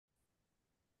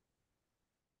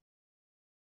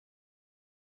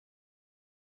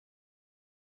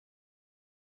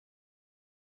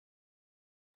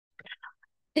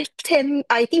Tim,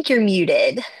 I think you're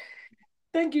muted.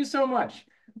 Thank you so much.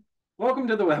 Welcome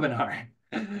to the webinar.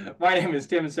 My name is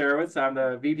Tim Sarowitz. I'm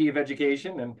the VP of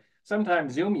Education and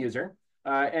sometimes Zoom user.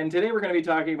 And today we're going to be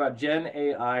talking about Gen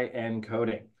AI and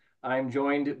coding. I'm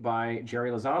joined by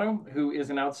Jerry Lozano, who is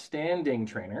an outstanding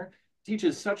trainer,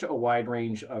 teaches such a wide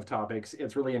range of topics.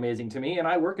 It's really amazing to me, and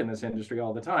I work in this industry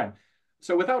all the time.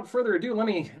 So without further ado, let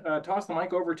me toss the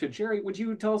mic over to Jerry. Would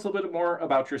you tell us a little bit more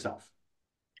about yourself?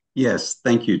 Yes,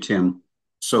 thank you, Tim.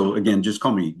 So again, just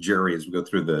call me Jerry as we go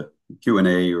through the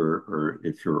Q&A or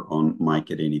if you're on mic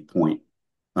at any point.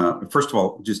 First of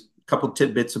all, just a couple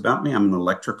tidbits about me. I'm an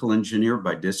electrical engineer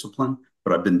by discipline,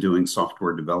 but I've been doing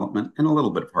software development and a little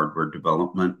bit of hardware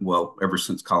development, well, ever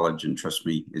since college. And trust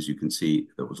me, as you can see,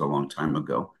 that was a long time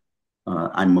ago.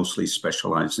 I mostly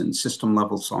specialize in system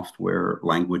level software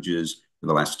languages. For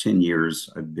the last 10 years,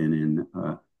 I've been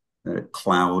in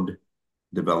cloud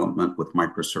development with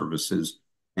microservices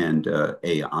and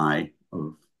AI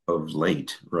of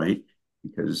late, right?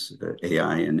 Because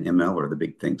AI and ML are the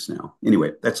big things now.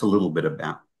 Anyway, that's a little bit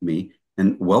about me.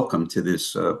 And welcome to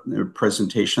this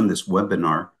presentation, this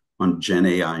webinar on Gen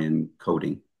AI and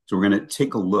coding. So we're going to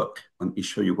take a look. Let me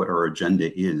show you what our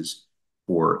agenda is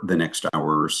for the next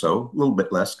hour or so. A little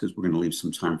bit less because we're going to leave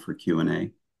some time for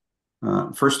Q&A.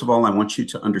 First of all, I want you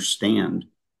to understand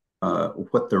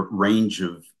what the range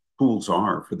of tools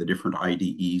are for the different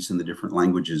IDEs and the different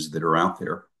languages that are out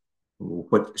there.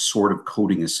 What sort of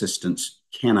coding assistance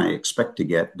can I expect to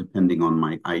get depending on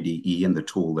my IDE and the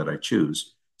tool that I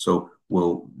choose? So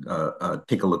we'll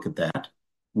take a look at that.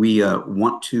 We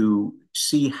want to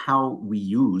see how we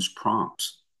use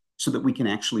prompts so that we can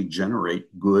actually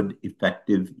generate good,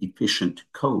 effective, efficient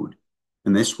code.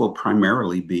 And this will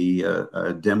primarily be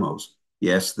demos.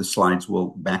 Yes, the slides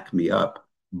will back me up,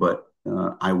 but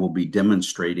I will be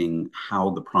demonstrating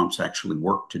how the prompts actually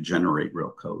work to generate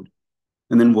real code.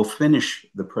 And then we'll finish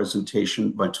the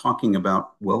presentation by talking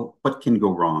about, well, what can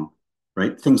go wrong,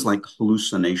 right? Things like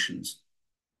hallucinations,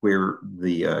 where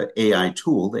the AI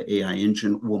tool, the AI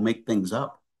engine will make things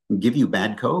up and give you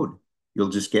bad code. You'll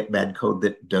just get bad code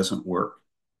that doesn't work.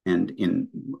 And in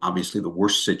obviously the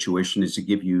worst situation is to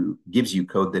gives you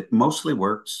code that mostly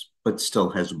works, but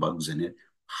still has bugs in it.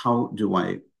 How do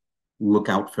I look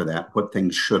out for that? What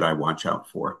things should I watch out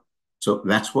for? So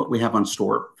that's what we have on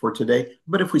store for today.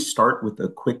 But if we start with a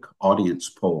quick audience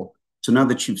poll. So now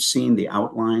that you've seen the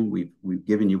outline, we've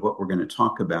given you what we're going to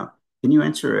talk about. Can you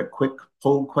answer a quick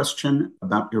poll question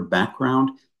about your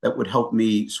background? That would help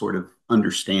me sort of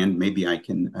understand. Maybe I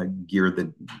can gear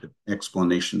the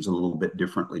explanations a little bit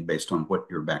differently based on what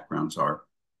your backgrounds are.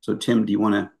 So Tim, do you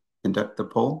want to conduct the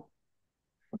poll?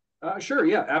 Sure,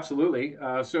 yeah, absolutely.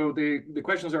 So the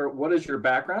questions are, what is your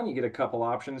background? You get a couple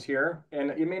options here,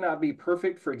 and it may not be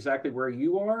perfect for exactly where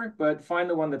you are, but find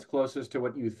the one that's closest to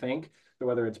what you think. So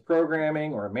whether it's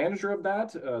programming or a manager of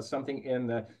that, something in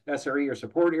the SRE or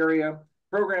support area,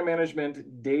 program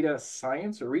management, data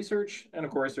science or research, and of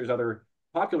course, there's other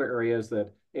popular areas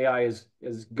that AI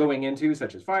is going into,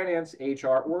 such as finance,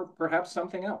 HR, or perhaps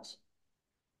something else.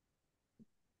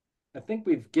 I think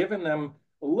we've given them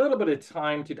a little bit of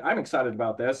time to. I'm excited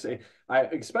about this.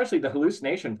 Especially the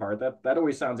hallucination part. That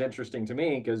always sounds interesting to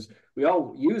me because we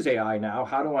all use AI now.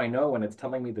 How do I know when it's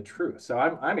telling me the truth? So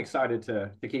I'm excited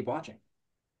to keep watching.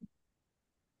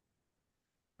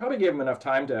 Probably give them enough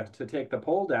time to take the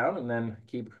poll down and then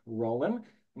keep rolling.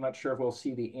 I'm not sure if we'll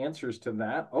see the answers to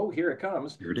that. Oh, here it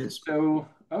comes. Here it is. So,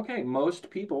 okay, most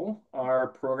people are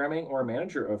programming or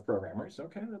manager of programmers.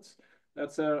 Okay,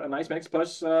 that's a nice mix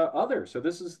plus other. So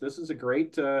this is a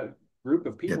great group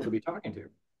of Yeah. people to be talking to.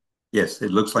 Yes,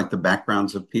 it looks like the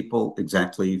backgrounds of people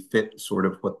exactly fit sort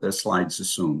of what the slides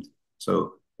assumed.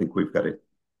 So I think we've got a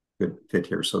good fit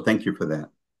here. So thank you for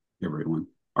that, everyone.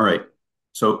 All right.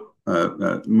 So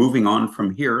moving on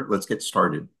from here, let's get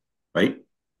started, right?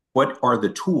 What are the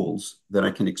tools that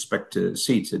I can expect to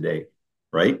see today,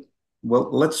 right? Well,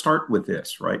 let's start with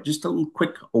this, right? Just a little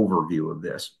quick overview of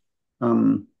this.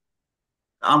 Um,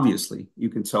 Obviously, you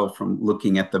can tell from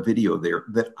looking at the video there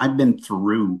that I've been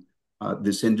through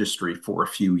this industry for a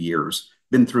few years,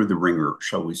 been through the ringer,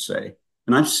 shall we say.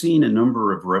 And I've seen a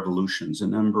number of revolutions, a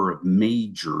number of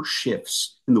major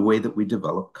shifts in the way that we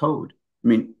develop code. I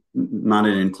mean, not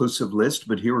an inclusive list,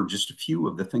 but here are just a few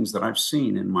of the things that I've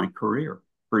seen in my career.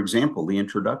 For example, the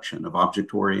introduction of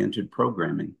object-oriented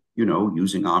programming,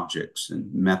 using objects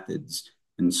and methods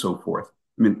and so forth.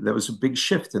 I mean, that was a big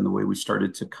shift in the way we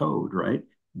started to code, right?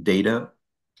 Data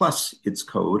plus its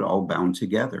code all bound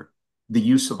together. The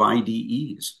use of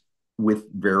IDEs with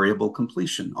variable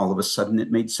completion. All of a sudden,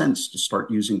 it made sense to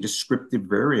start using descriptive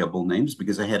variable names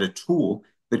because I had a tool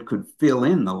that could fill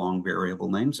in the long variable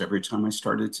names every time I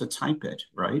started to type it,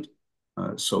 right?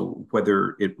 So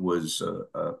whether it was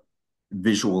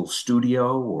Visual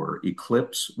Studio or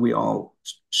Eclipse, we all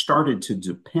started to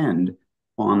depend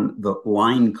on the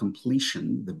line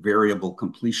completion, the variable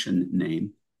completion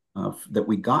name that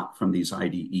we got from these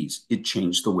IDEs. It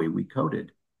changed the way we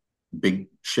coded. Big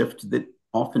shift that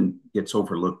often gets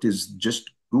overlooked is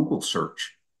just Google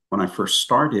search. When I first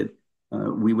started,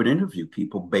 we would interview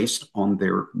people based on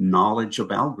their knowledge of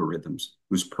algorithms.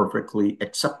 It was perfectly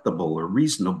acceptable or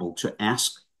reasonable to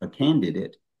ask a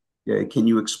candidate, can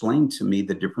you explain to me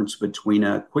the difference between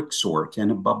a quick sort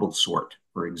and a bubble sort,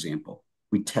 for example?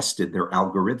 We tested their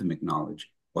algorithmic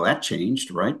knowledge. Well, that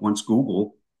changed, right? Once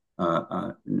Google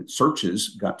searches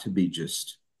got to be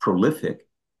just prolific.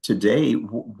 Today,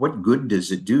 what good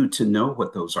does it do to know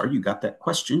what those are? You got that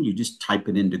question, you just type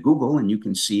it into Google and you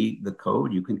can see the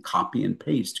code, you can copy and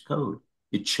paste code.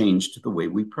 It changed the way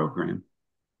we program,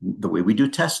 the way we do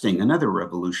testing, another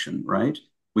revolution, right?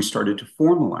 We started to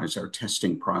formalize our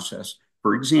testing process.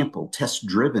 For example,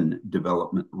 test-driven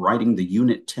development, writing the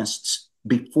unit tests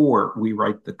before we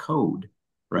write the code,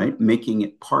 right? Making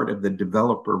it part of the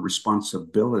developer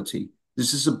responsibility.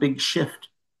 This is a big shift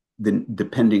than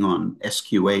depending on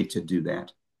SQA to do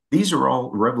that. These are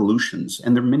all revolutions,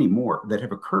 and there are many more that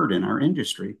have occurred in our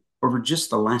industry over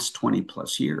just the last 20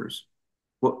 plus years.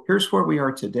 Well, here's where we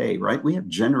are today, right? We have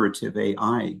generative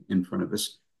AI in front of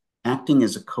us, acting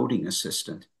as a coding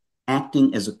assistant,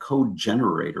 acting as a code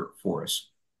generator for us.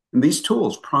 And these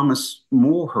tools promise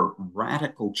more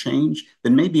radical change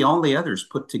than maybe all the others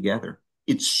put together.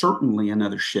 It's certainly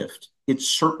another shift. It's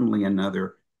certainly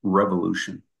another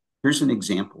revolution. Here's an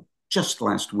example. Just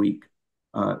last week,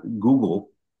 Google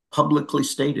publicly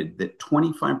stated that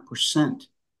 25%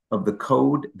 of the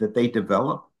code that they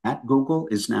develop at Google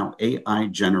is now AI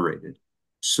generated.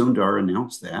 Sundar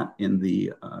announced that in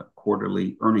the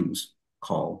quarterly earnings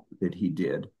call that he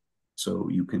did. So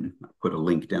you can put a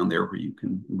link down there where you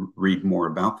can read more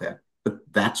about that. But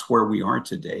that's where we are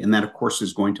today. And that, of course,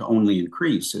 is going to only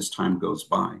increase as time goes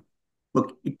by.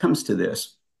 Look, it comes to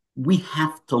this. We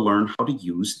have to learn how to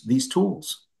use these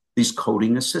tools, these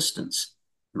coding assistants,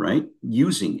 right?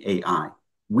 Using AI.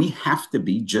 We have to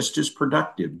be just as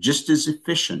productive, just as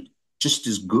efficient, just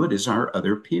as good as our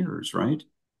other peers, right?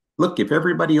 Look, if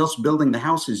everybody else building the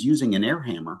house is using an air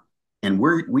hammer and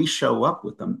we show up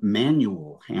with a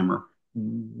manual hammer,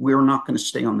 we're not going to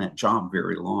stay on that job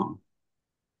very long.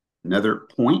 Another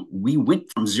point, we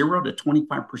went from 0 to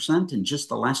 25% in just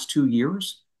the last 2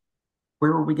 years.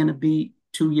 Where are we going to be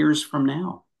 2 years from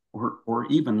now, or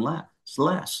even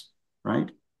less, right?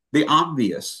 The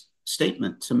obvious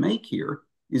statement to make here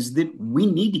is that we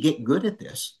need to get good at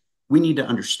this. We need to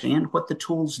understand what the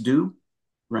tools do,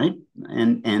 right?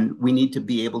 And we need to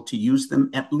be able to use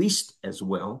them at least as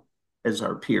well as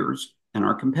our peers and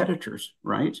our competitors,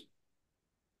 right?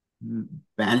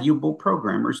 Valuable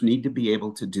programmers need to be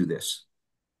able to do this.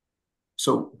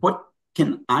 So what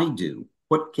can I do?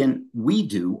 What can we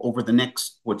do over the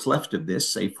next, what's left of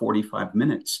this, say 45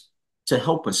 minutes, to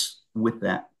help us with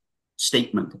that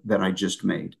statement that I just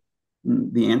made?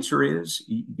 The answer is,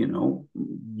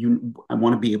 I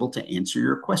want to be able to answer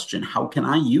your question. How can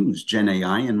I use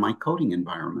GenAI in my coding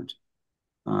environment?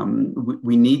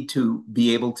 We need to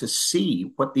be able to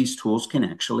see what these tools can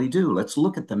actually do. Let's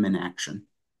look at them in action.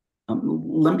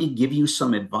 Let me give you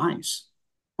some advice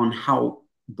on how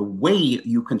the way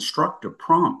you construct a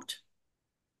prompt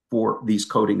for these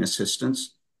coding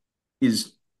assistants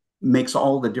makes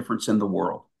all the difference in the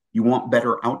world. You want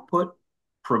better output?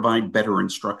 Provide better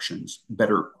instructions,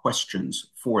 better questions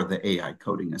for the AI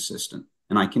coding assistant.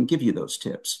 And I can give you those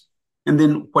tips. And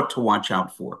then what to watch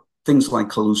out for. Things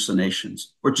like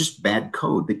hallucinations or just bad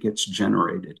code that gets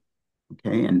generated.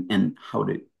 Okay. And how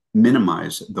to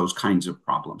minimize those kinds of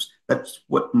problems. That's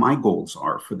what my goals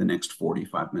are for the next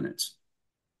 45 minutes.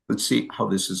 Let's see how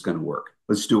this is going to work.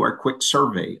 Let's do our quick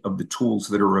survey of the tools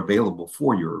that are available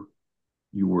for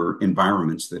your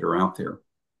environments that are out there.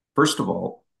 First of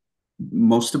all,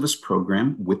 most of us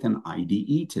program with an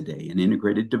IDE today, an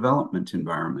integrated development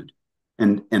environment.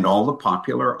 And all the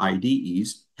popular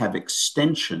IDEs have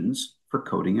extensions for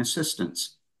coding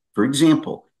assistance. For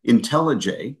example,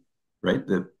 IntelliJ, right,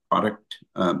 the product,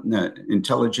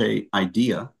 IntelliJ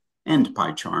IDEA and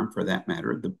PyCharm, for that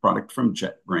matter, the product from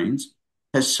JetBrains,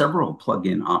 has several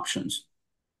plugin options.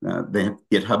 They have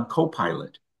GitHub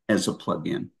Copilot as a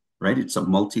plugin, right? It's a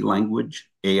multi-language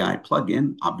AI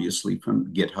plugin, obviously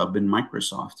from GitHub and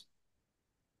Microsoft.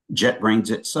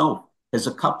 JetBrains itself has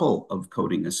a couple of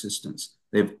coding assistants.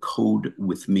 They have Code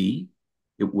with Me.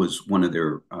 It was one of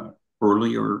their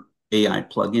earlier AI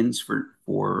plugins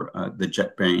for the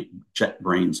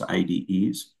JetBrains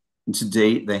IDEs. And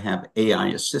today they have AI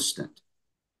Assistant,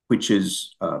 which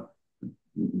is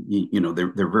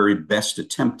their very best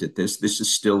attempt at this. This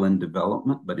is still in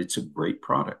development, but it's a great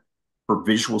product. For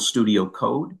Visual Studio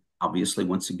Code, obviously,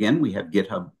 once again, we have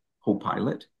GitHub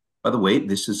Copilot. By the way,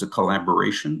 this is a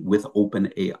collaboration with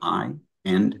OpenAI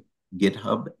and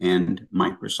GitHub and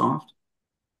Microsoft.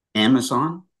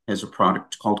 Amazon has a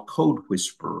product called Code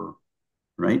Whisperer,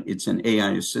 right? It's an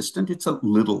AI assistant. It's a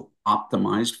little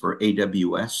optimized for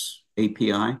AWS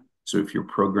API. So if you're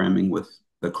programming with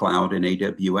the cloud and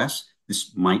AWS,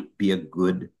 this might be a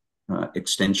good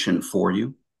extension for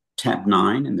you.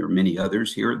 Tab9, and there are many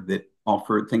others here that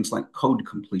offer things like code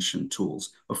completion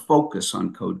tools, a focus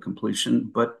on code completion,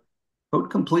 but code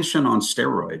completion on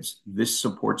steroids. This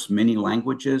supports many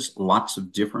languages, lots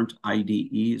of different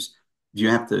IDEs. You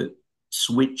have to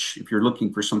switch if you're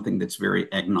looking for something that's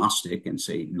very agnostic and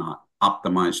say not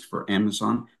optimized for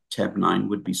Amazon. Tab9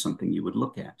 would be something you would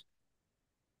look at.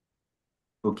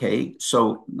 Okay,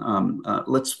 so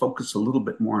let's focus a little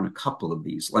bit more on a couple of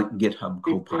these, like GitHub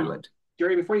Copilot.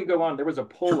 Jerry, before you go on, there was a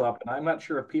poll Sure. up, and I'm not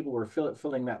sure if people were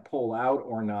filling that poll out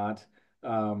or not.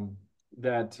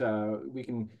 That we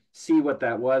can see what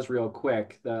that was real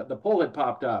quick. The poll had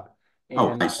popped up, Oh,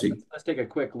 and I see. let's take a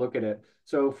quick look at it.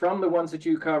 So from the ones that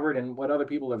you covered and what other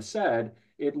people have said,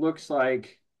 it looks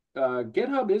like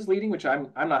GitHub is leading, which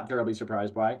I'm not terribly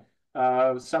surprised by.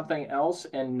 Something else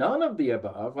and none of the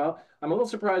above. Well, I'm a little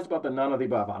surprised about the none of the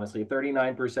above, honestly.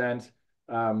 39%.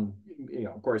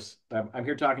 Of course, I'm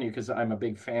here talking to you because I'm a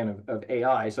big fan of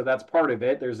AI, so that's part of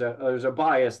it. There's a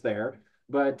bias there,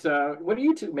 but what do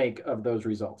you two make of those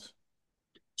results?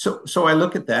 So I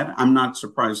look at that. I'm not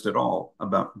surprised at all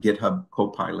about GitHub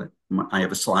Copilot. I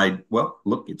have a slide. Well,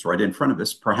 look, it's right in front of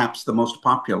us. Perhaps the most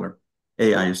popular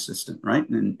AI assistant, right?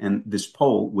 And this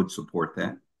poll would support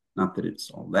that. Not that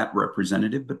it's all that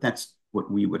representative, but that's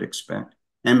what we would expect.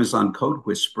 Amazon Code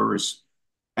Whisperer is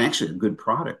actually a good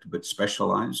product, but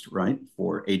specialized, right,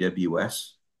 for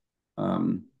AWS.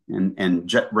 And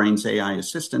JetBrains AI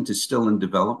Assistant is still in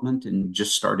development and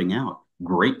just starting out.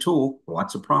 Great tool,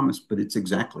 lots of promise, but it's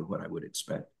exactly what I would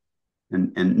expect.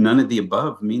 And none of the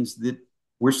above means that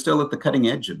we're still at the cutting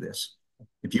edge of this.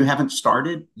 If you haven't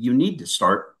started, you need to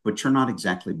start, but you're not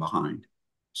exactly behind.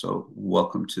 So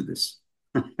welcome to this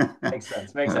Makes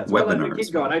sense. Makes sense. Well, webinar keep is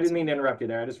what going. I I would didn't say. mean to interrupt you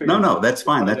there. I just No, figured no, that's I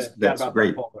fine. wanted That's to chat that's about that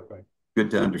great. poll real quick.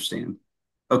 Good to understand.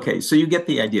 Okay, so you get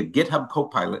the idea. GitHub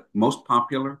Copilot, most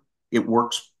popular. It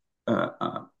works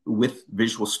with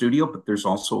Visual Studio, but there's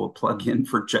also a plugin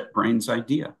for JetBrains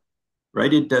IDEA,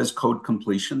 right? It does code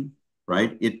completion,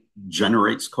 right? It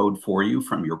generates code for you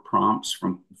from your prompts,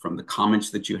 from the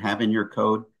comments that you have in your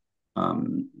code.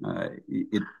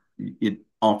 It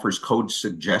offers code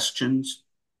suggestions.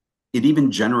 It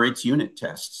even generates unit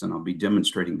tests, and I'll be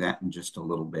demonstrating that in just a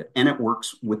little bit. And it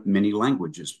works with many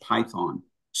languages, Python,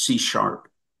 C Sharp,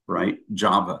 right?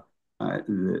 Java.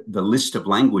 The list of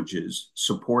languages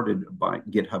supported by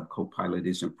GitHub Copilot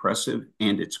is impressive,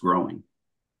 and it's growing.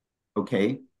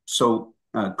 Okay, so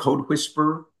Code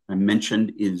Whisperer, I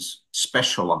mentioned, is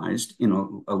specialized in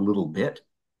a little bit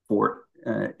for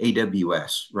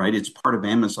AWS, right? It's part of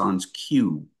Amazon's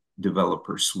Q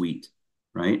developer suite,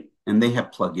 right? And they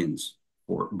have plugins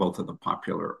for both of the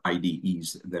popular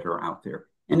IDEs that are out there.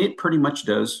 And it pretty much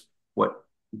does what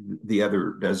the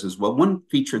other does as well. One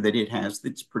feature that it has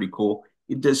that's pretty cool,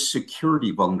 it does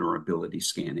security vulnerability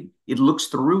scanning. It looks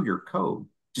through your code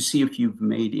to see if you've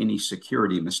made any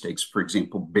security mistakes, for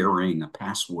example, burying a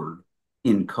password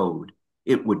in code,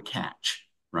 it would catch,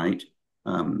 right?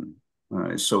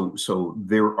 So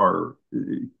there are,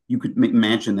 you could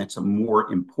imagine that's a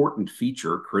more important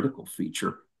feature, critical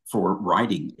feature for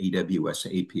writing AWS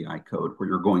API code where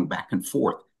you're going back and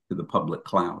forth to the public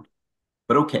cloud.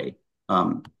 But okay,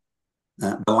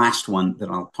 the last one that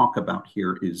I'll talk about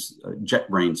here is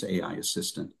JetBrains AI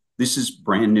Assistant. This is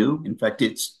brand new. In fact,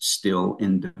 it's still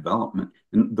in development.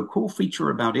 And the cool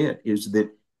feature about it is that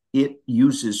it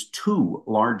uses two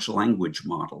large language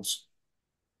models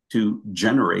to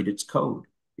generate its code.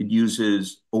 It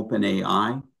uses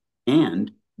OpenAI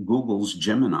and Google's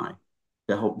Gemini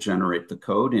to help generate the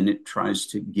code, and it tries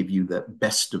to give you the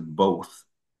best of both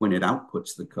when it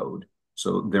outputs the code.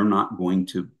 So they're not going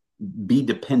to be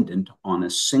dependent on a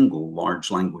single large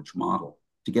language model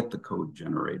to get the code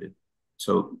generated.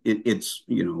 So it's,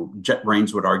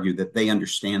 JetBrains would argue that they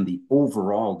understand the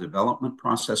overall development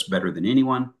process better than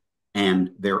anyone,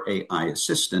 and their AI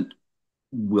assistant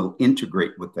will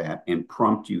integrate with that and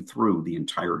prompt you through the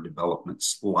entire development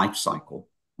life cycle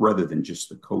rather than just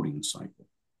the coding cycle.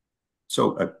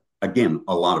 So again,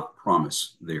 a lot of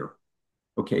promise there.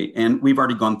 Okay, and we've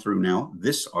already gone through now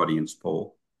this audience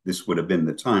poll. This would have been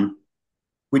the time.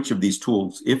 Which of these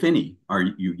tools, if any, are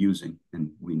you using?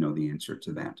 And we know the answer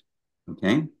to that.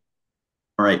 Okay,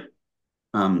 all right.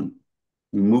 Um,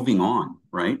 moving on,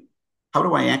 right? How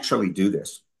do I actually do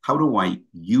this? How do I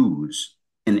use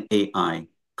an AI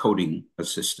coding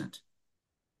assistant?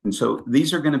 And so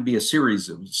these are going to be a series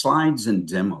of slides and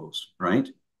demos, right?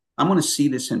 I'm going to see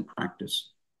this in practice.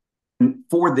 And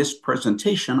for this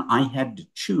presentation, I had to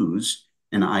choose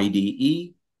an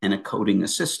IDE and a coding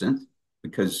assistant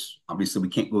because obviously we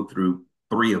can't go through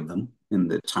three of them in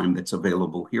the time that's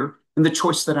available here. And the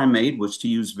choice that I made was to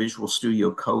use Visual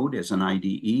Studio Code as an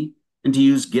IDE and to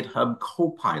use GitHub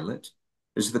Copilot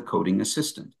as the coding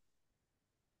assistant.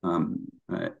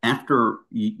 After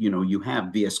you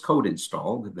have VS Code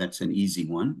installed, that's an easy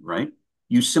one, right?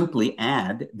 You simply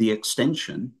add the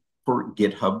extension for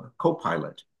GitHub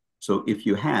Copilot. So if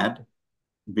you had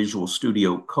Visual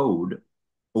Studio Code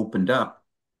opened up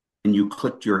and you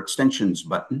clicked your extensions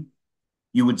button,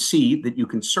 you would see that you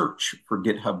can search for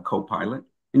GitHub Copilot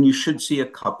and you should see a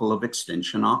couple of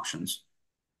extension options,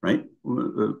 right?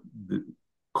 The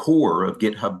core of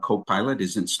GitHub Copilot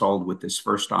is installed with this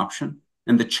first option.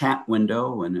 And the chat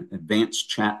window and advanced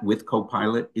chat with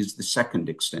Copilot is the second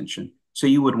extension. So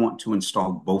you would want to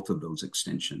install both of those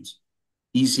extensions.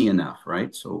 Easy enough,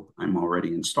 right? So I'm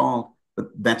already installed,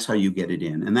 but that's how you get it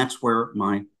in. And that's where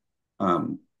my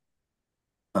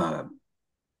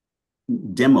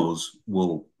demos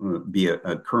will be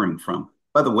occurring from.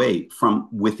 By the way, from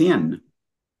within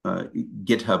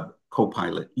GitHub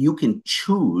Copilot, you can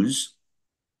choose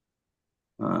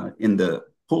in the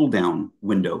pull down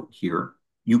window here,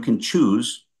 you can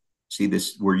choose, see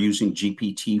this, we're using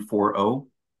GPT-4o.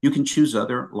 You can choose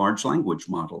other large language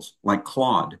models like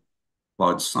Claude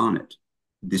Sonnet.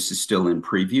 This is still in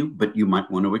preview, but you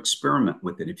might want to experiment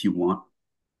with it if you want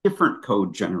different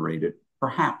code generated,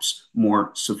 perhaps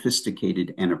more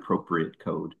sophisticated and appropriate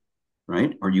code,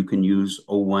 right? Or you can use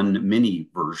O1 mini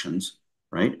versions,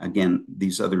 right? Again,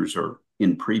 these others are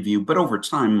in preview, but over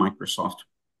time, Microsoft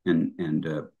and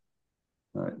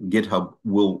GitHub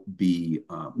will be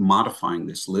modifying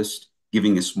this list,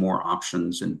 giving us more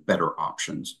options and better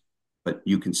options. But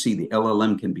you can see the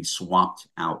LLM can be swapped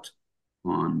out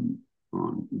on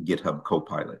GitHub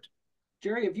Copilot.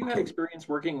 Jerry, have you had experience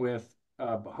working with,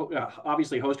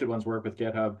 obviously hosted ones work with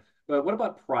GitHub, but what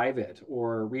about private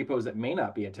or repos that may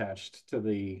not be attached to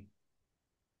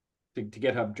to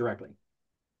GitHub directly?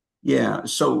 Yeah,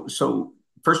 so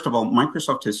first of all,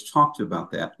 Microsoft has talked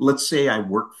about that. Let's say I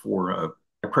work for a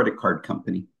credit card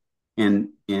company and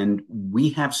we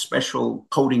have special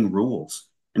coding rules.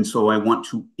 And so I want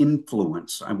to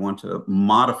influence, I want a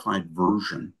modified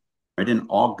version, right? An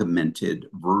augmented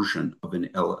version of an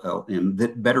LLM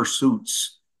that better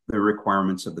suits the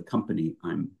requirements of the company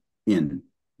I'm in.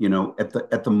 You know,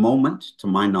 at the moment, to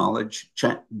my knowledge,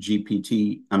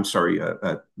 GitHub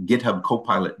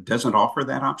Copilot doesn't offer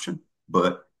that option,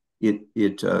 but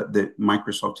that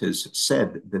Microsoft has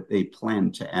said that they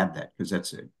plan to add that because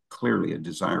that's clearly a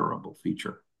desirable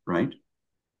feature, right?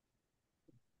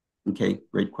 Okay,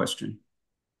 great question.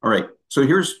 All right, so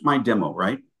here's my demo,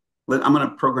 right? I'm going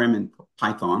to program in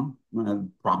Python,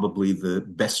 probably the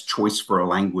best choice for a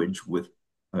language with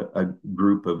a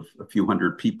group of a few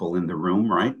hundred people in the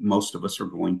room, right? Most of us are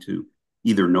going to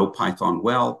either know Python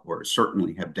well or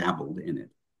certainly have dabbled in it.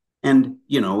 And,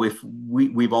 you know, if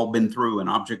we've all been through an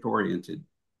object-oriented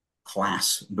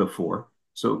class before.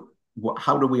 So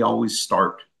how do we always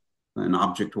start an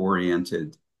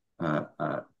object-oriented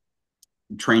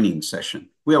training session?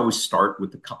 We always start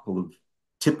with a couple of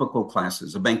typical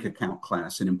classes, a bank account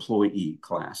class, an employee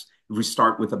class. If we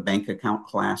start with a bank account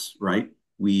class, right,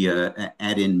 we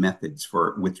add in methods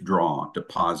for withdraw,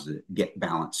 deposit, get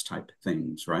balance type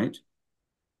things, right?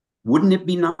 Wouldn't it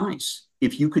be nice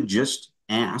if you could just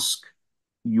ask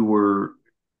your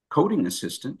coding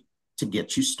assistant to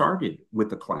get you started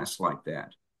with a class like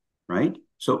that, right?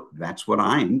 So that's what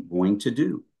I'm going to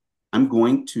do. I'm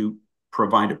going to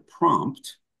provide a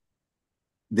prompt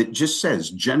that just says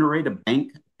generate a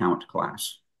bank account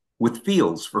class with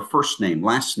fields for first name,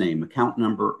 last name, account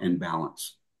number, and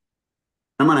balance.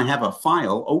 I'm going to have a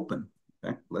file open.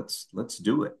 Okay, let's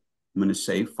do it. I'm going to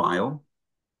say file,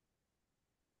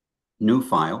 new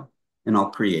file, and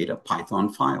I'll create a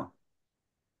Python file.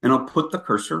 And I'll put the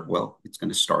cursor, well, it's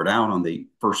going to start out on the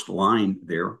first line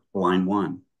there, line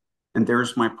 1. And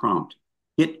there's my prompt.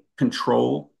 Hit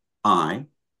Control I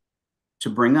to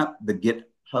bring up the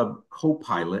GitHub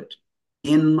Copilot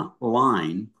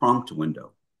inline prompt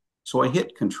window. So I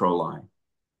hit Control I.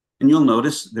 And you'll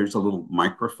notice there's a little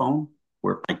microphone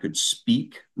where I could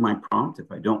speak my prompt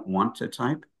if I don't want to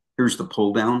type. Here's the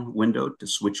pull down window to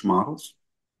switch models,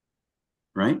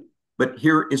 right? But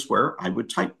here is where I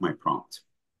would type my prompt.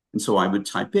 And so I would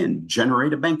type in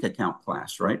generate a bank account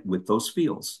class, right, with those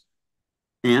fields.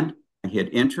 And I hit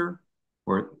enter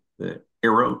or the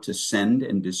arrow to send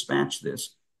and dispatch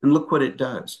this. And look what it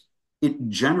does. It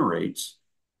generates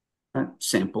a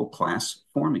sample class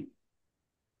for me.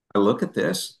 I look at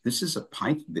this. This is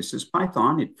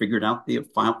Python. It figured out the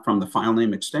file from the file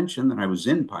name extension that I was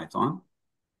in Python,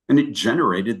 and it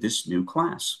generated this new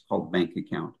class called bank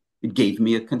account. It gave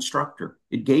me a constructor.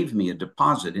 It gave me a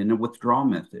deposit and a withdrawal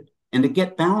method and a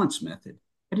get balance method.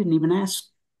 I didn't even ask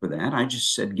for that. I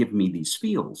just said, give me these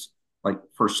fields like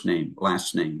first name,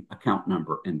 last name, account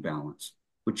number, and balance,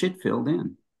 which it filled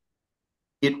in.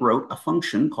 It wrote a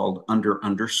function called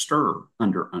stir,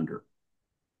 under.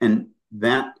 And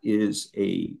that is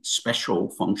a special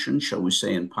function, shall we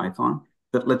say, in Python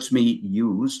that lets me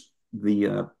use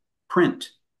the print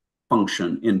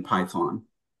function in Python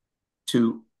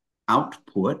to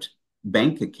output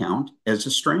bank account as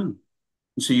a string.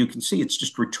 So you can see it's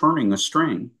just returning a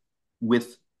string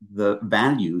with the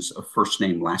values of first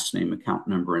name, last name, account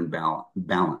number, and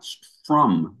balance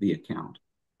from the account.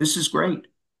 This is great.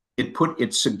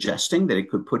 It's suggesting that it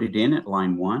could put it in at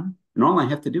line 1, and all I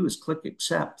have to do is click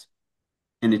accept,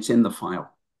 and it's in the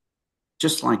file,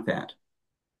 just like that.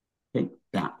 Okay,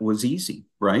 that was easy,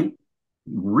 right?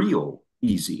 Real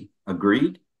easy.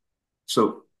 Agreed?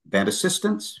 So that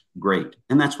assistance, great.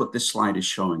 And that's what this slide is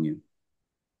showing you.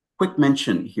 Quick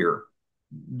mention here.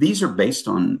 These are based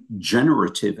on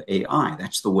generative AI.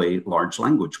 That's the way large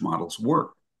language models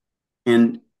work.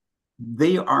 And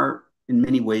they are, in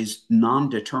many ways,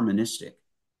 non-deterministic.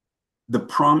 The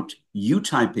prompt you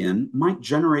type in might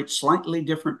generate slightly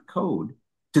different code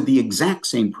to the exact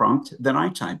same prompt that I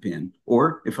type in.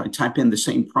 Or if I type in the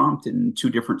same prompt in 2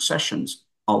 different sessions,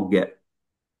 I'll get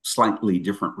slightly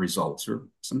different results, or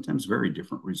sometimes very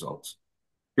different results.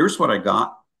 Here's what I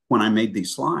got when I made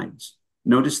these slides.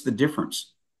 Notice the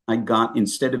difference. I got,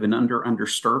 instead of an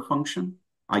stir function,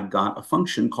 I got a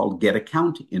function called get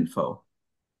account info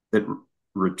that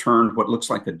returned what looks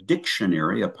like a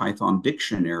dictionary, a Python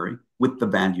dictionary, with the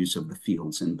values of the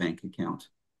fields in bank account.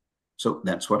 So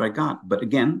that's what I got. But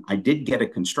again, I did get a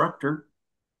constructor,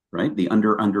 right? The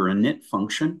under init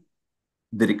function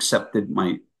that accepted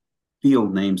my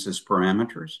field names as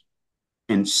parameters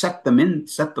and set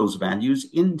those values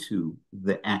into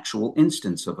the actual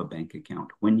instance of a bank account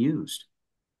when used.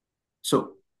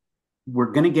 So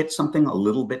we're going to get something a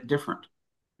little bit different.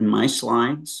 And my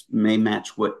slides may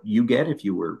match what you get if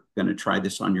you were going to try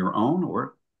this on your own,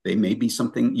 or they may be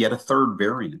something yet a third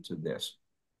variant of this.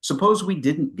 Suppose we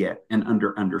didn't get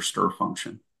an stir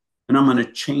function. And I'm going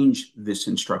to change this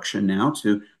instruction now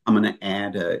to, I'm going to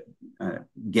add a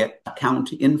get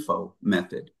account info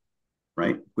method,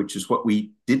 right? Which is what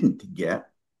we didn't get.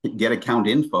 Get account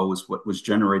info is what was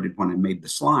generated when I made the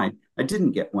slide. I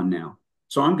didn't get one now.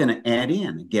 So I'm going to add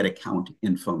in a get account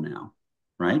info now,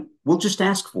 right? We'll just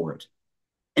ask for it.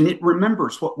 And it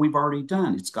remembers what we've already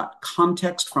done. It's got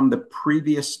context from the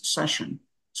previous session.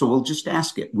 So we'll just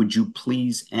ask it, would you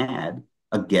please add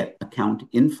a get account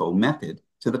info method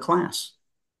to the class?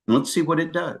 And let's see what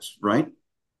it does, right?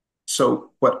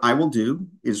 So what I will do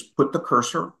is put the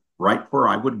cursor right where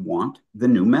I would want the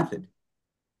new method.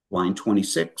 Line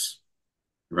 26,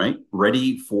 right?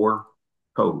 Ready for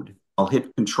code. I'll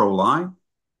hit Control I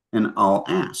and I'll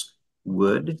ask,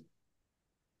 would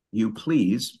you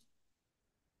please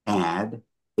add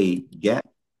a get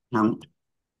count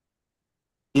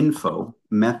info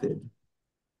method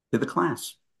to the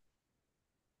class?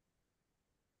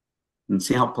 And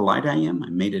see how polite I am? I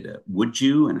made it a would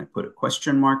you, and I put a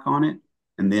question mark on it.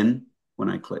 And then when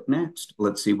I click next,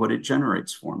 let's see what it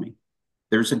generates for me.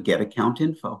 There's a get account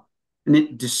info. And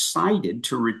it decided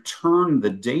to return the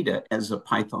data as a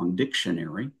Python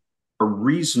dictionary, a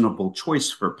reasonable choice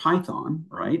for Python,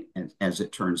 right? As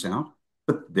it turns out.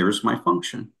 But there's my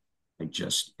function. I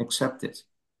just accept it.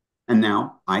 And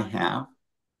now I have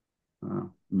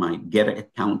my get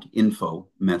account info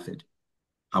method.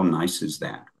 How nice is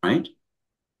that, right?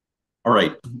 All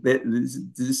right,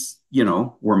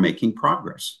 we're making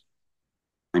progress.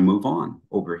 I move on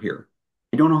over here.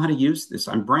 I don't know how to use this.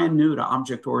 I'm brand new to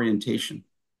object orientation.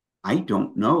 I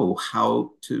don't know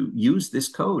how to use this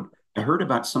code. I heard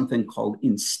about something called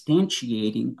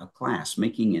instantiating a class,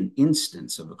 making an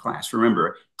instance of a class. Remember,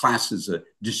 a class is a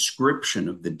description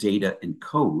of the data and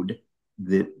code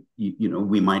that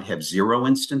we might have 0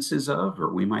 instances of,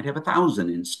 or we might have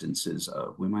 1,000 instances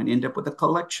of. We might end up with a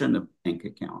collection of bank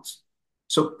accounts.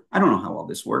 So I don't know how all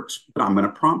this works, but I'm going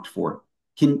to prompt for it.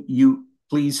 Can you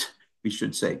please, we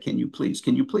should say, can you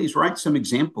please write some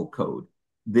example code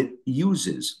that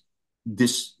uses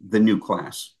the new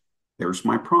class? There's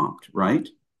my prompt, right?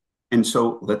 And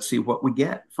so let's see what we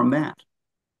get from that.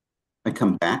 I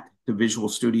come back to Visual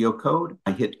Studio Code.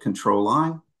 I hit Control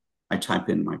I type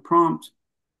in my prompt,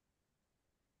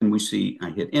 and we see I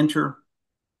hit enter,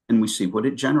 and we see what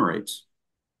it generates.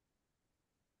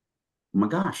 Oh my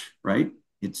gosh, right?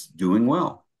 It's doing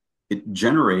well. It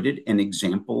generated an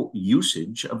example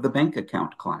usage of the bank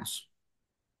account class.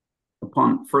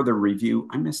 Upon further review,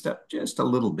 I messed up just a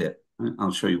little bit.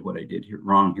 I'll show you what I did here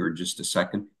wrong here in just a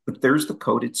second. But there's the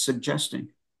code it's suggesting,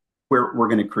 where we're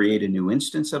going to create a new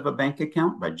instance of a bank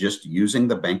account by just using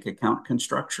the bank account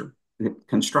constructor.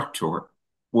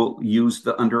 We'll use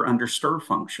the under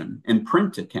function and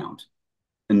print account.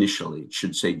 Initially, it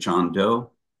should say John Doe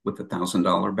with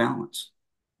 $1,000 balance.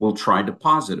 We'll try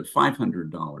deposit of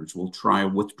 $500. We'll try a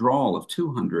withdrawal of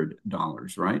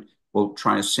 $200, right? We'll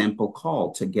try a sample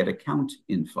call to get account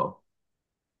info.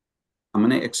 I'm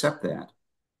going to accept that.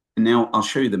 And now I'll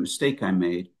show you the mistake I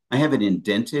made. I have it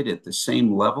indented at the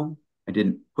same level. I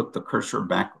didn't put the cursor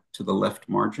back to the left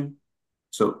margin.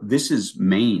 So this is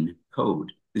main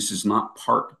code. This is not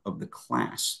part of the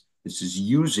class. This is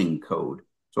using code.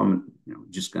 So I'm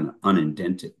just going to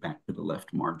unindent it back to the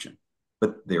left margin.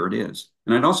 But there it is.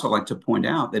 And I'd also like to point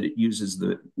out that it uses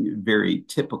the very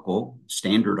typical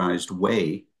standardized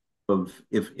way of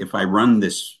if I run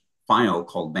this file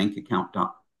called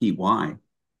bankaccount.py,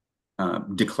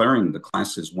 declaring the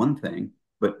class is one thing,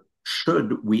 but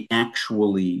should we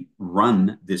actually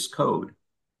run this code?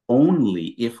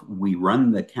 Only if we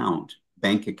run the account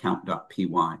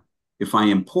bankaccount.py. If I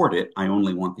import it, I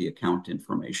only want the account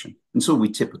information. And so we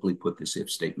typically put this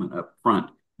if statement up front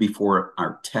before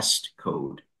our test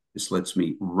code. This lets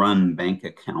me run bank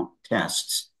account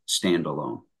tests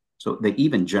standalone. So they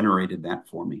even generated that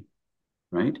for me,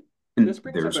 right? And This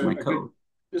brings up there's my code.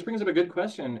 this brings up a good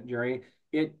question, Jerry.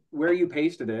 It where you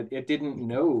pasted it, it didn't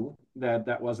know that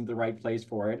that wasn't the right place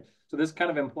for it. So this kind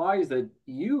of implies that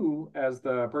you, as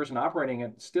the person operating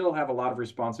it, still have a lot of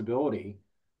responsibility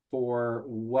for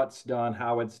what's done,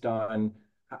 how it's done.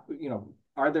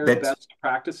 Are there That's best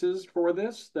practices for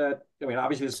this? That I mean,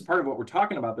 obviously, this is part of what we're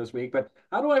talking about this week. But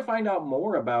how do I find out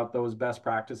more about those best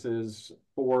practices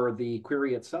for the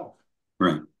query itself?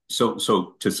 right.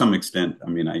 So to some extent, I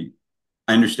mean, I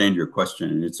understand your question,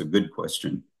 and it's a good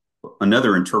question.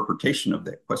 Another interpretation of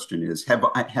that question is, have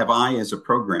I as a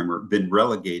programmer been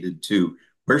relegated to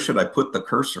where should I put the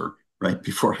cursor right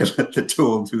before I let the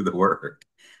tool do the work?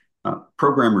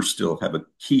 Programmers still have a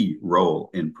key role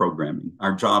in programming.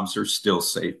 Our jobs are still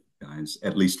safe, guys,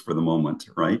 at least for the moment,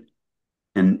 right?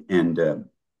 And the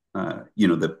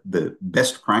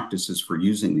best practices for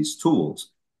using these tools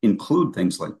include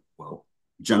things like, well,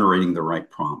 generating the right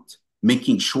prompt,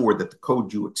 making sure that the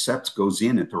code you accept goes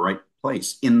in at the right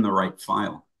place in the right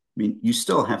file. I mean, you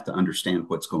still have to understand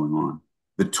what's going on.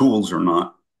 The tools are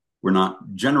not, we're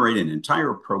not generating an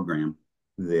entire program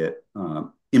that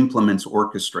implements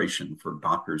orchestration for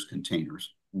Docker's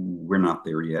containers. We're not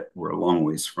there yet. We're a long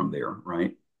ways from there,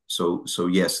 right? So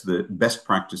yes, the best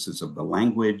practices of the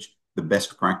language, the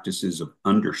best practices of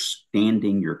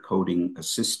understanding your coding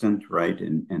assistant, right,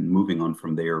 and moving on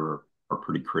from there are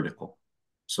pretty critical.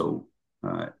 So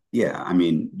yeah, I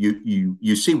mean,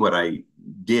 you see what I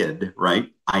did, right?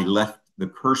 I left the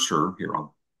cursor here.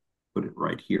 I'll put it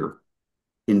right here,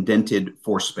 indented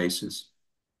 4 spaces.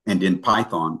 And in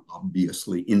Python,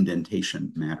 obviously,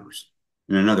 indentation matters.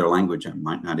 In another language, I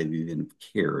might not have even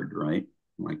cared, right?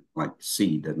 Like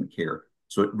C doesn't care.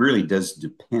 So it really does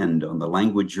depend on the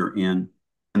language you're in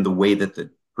and the way that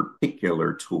the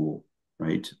particular tool,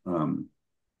 right?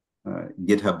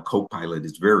 GitHub Copilot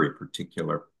is very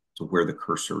particular to where the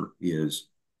cursor is.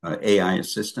 AI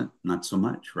Assistant, not so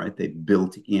much, right? They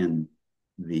built in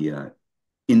the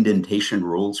indentation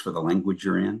rules for the language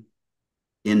you're in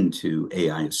into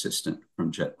AI Assistant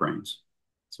from JetBrains.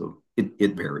 So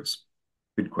it varies.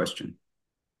 Good question.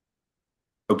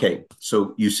 Okay,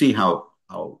 so you see how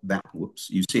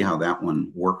you see how that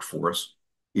one worked for us.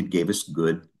 It gave us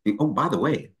good. Oh, by the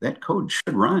way, that code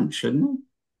should run, shouldn't it?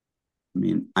 I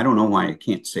mean, I don't know why I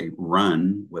can't say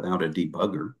run without a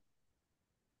debugger.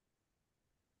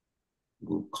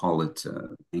 We'll call it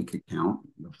bank account,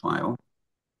 the file,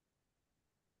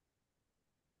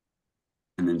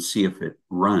 and then see if it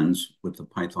runs with the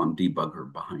Python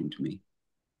debugger behind me.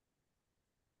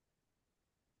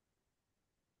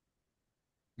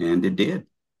 And it did.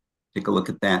 Take a look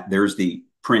at that. There's the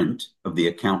print of the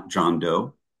account John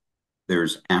Doe.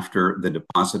 There's after the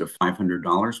deposit of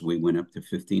 $500, we went up to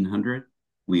 1,500.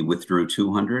 We withdrew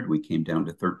 200. We came down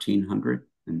to 1,300.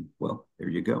 And well, there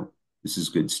you go. This is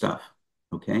good stuff.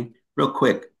 Okay. Real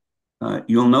quick,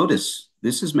 you'll notice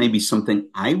this is maybe something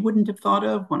I wouldn't have thought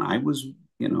of when I was,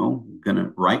 going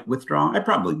to write withdraw. I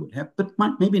probably would have, but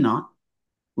maybe not.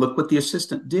 Look what the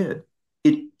assistant did.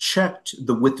 It checked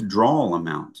the withdrawal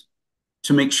amount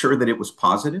to make sure that it was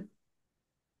positive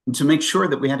and to make sure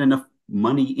that we had enough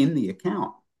money in the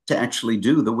account to actually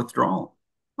do the withdrawal.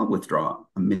 I'll withdraw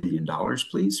 $1,000,000,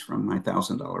 please, from my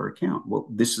 $1,000 account. Well,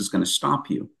 this is going to stop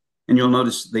you. And you'll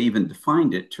notice they even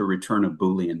defined it to return a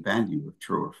Boolean value of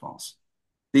true or false.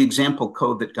 The example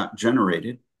code that got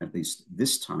generated, at least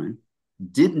this time,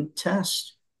 didn't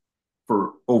test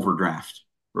for overdraft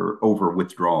or over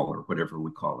withdrawal or whatever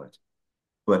we call it.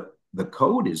 But the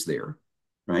code is there,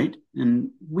 right?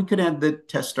 And we could add the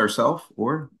test ourselves,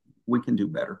 or we can do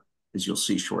better, as you'll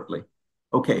see shortly.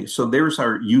 Okay, so there's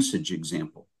our usage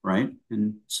example, right?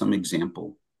 And some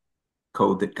example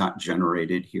code that got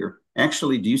generated here.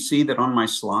 Actually, do you see that on my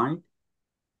slide?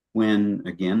 When,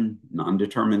 again,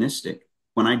 non-deterministic,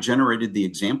 when I generated the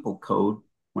example code,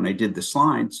 when I did the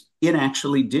slides, it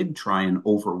actually did try an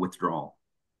over withdrawal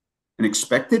and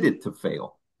expected it to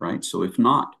fail, right? So if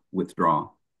not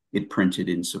withdraw, it printed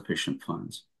insufficient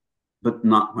funds, but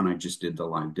not when I just did the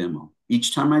live demo.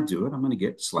 Each time I do it, I'm going to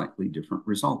get slightly different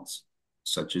results,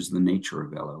 such as the nature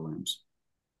of LLMs.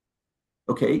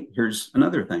 Okay, here's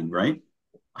another thing, right?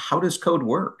 How does code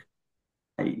work?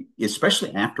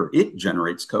 Especially after it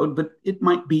generates code, but it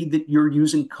might be that you're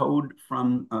using code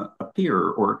from a peer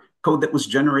or code that was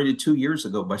generated 2 years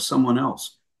ago by someone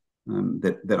else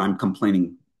that I'm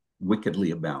complaining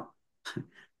wickedly about.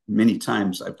 Many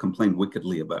times I've complained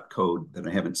wickedly about code that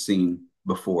I haven't seen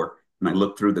before. And I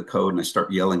look through the code and I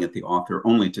start yelling at the author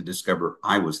only to discover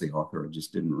I was the author. I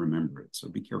just didn't remember it. So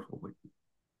be careful what you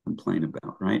complain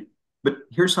about, right? But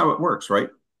here's how it works, right?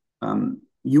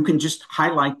 You can just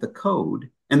highlight the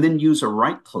code and then use a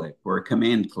right click or a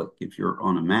command click if you're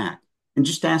on a Mac and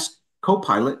just ask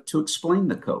Copilot to explain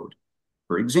the code.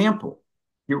 For example,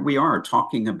 here we are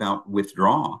talking about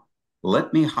withdraw.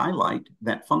 Let me highlight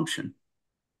that function.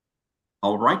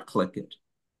 I'll right click it.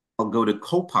 I'll go to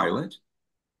Copilot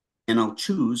and I'll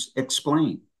choose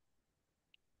explain.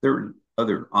 There are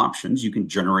other options. You can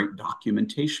generate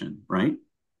documentation, right?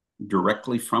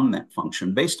 Directly from that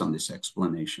function based on this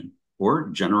explanation, or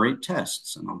generate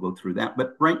tests, and I'll go through that.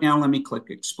 But right now, let me click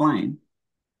explain.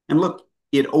 And look,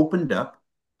 it opened up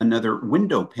another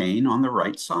window pane on the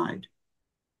right side.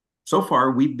 So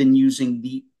far, we've been using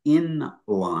the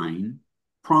inline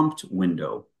prompt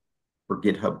window for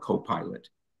GitHub Copilot.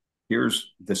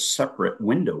 Here's the separate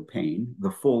window pane,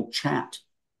 the full chat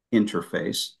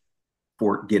interface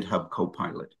for GitHub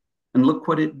Copilot. And look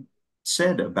what it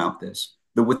said about this.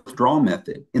 The withdrawal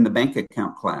method in the bank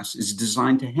account class is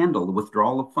designed to handle the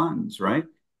withdrawal of funds, right?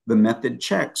 The method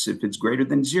checks if it's greater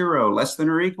than 0, less than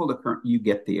or equal to current. You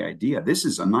get the idea. This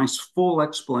is a nice full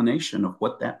explanation of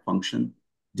what that function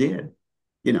did.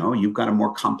 You've got a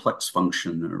more complex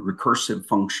function, a recursive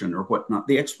function or whatnot.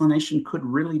 The explanation could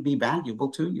really be valuable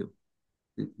to you.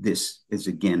 This is,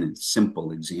 again, a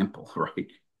simple example,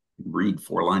 right? Read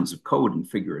 4 lines of code and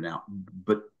figure it out.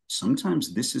 But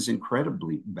sometimes this is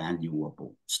incredibly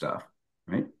valuable stuff,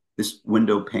 right? This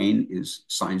window pane is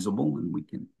sizable and we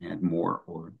can add more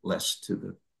or less to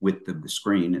the width of the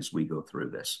screen as we go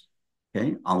through this.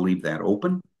 Okay, I'll leave that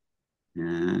open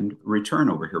and return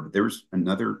over here. But there's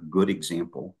another good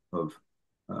example of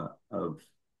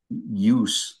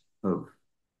use of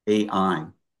AI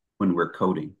when we're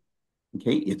coding.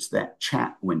 Okay, it's that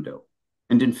chat window.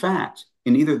 And in fact,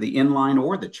 in either the inline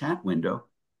or the chat window,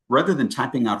 rather than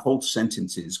typing out whole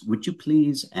sentences, would you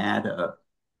please add a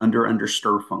under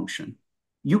stir function?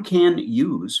 You can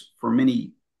use for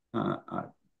many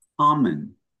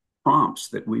common prompts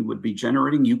that we would be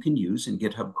generating, you can use in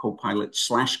GitHub Copilot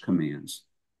 /commands.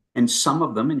 And some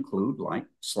of them include like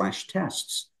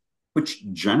 /tests, which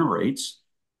generates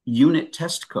unit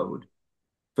test code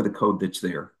for the code that's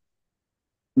there.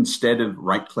 Instead of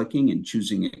right-clicking and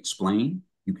choosing explain,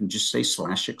 you can just say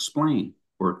 /explain.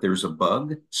 Or if there's a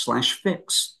bug,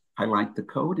 /fix. Highlight the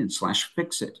code and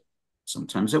 /fix it.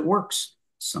 Sometimes it works.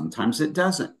 Sometimes it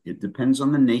doesn't. It depends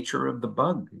on the nature of the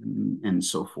bug and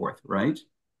so forth, right?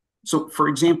 So for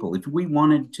example, if we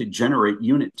wanted to generate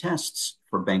unit tests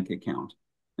for bank account,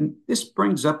 and this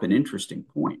brings up an interesting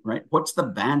point, right? What's the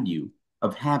value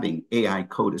of having AI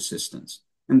code assistance?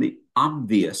 And the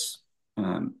obvious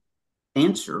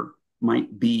answer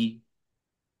might be,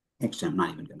 actually, I'm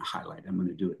not even going to highlight. I'm going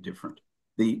to do it different.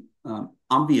 The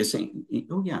obvious,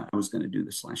 oh yeah, I was going to do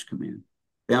the slash command.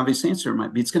 The obvious answer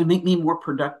might be it's going to make me more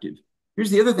productive. Here's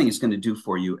the other thing it's going to do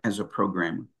for you as a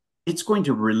programmer. It's going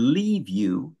to relieve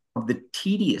you of the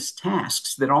tedious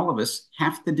tasks that all of us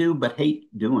have to do but hate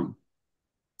doing.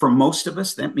 For most of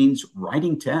us, that means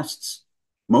writing tests.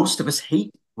 Most of us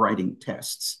hate writing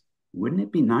tests. Wouldn't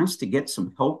it be nice to get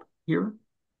some help here?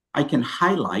 I can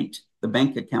highlight the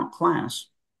bank account class,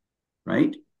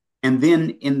 right? And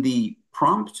then in the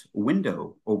prompt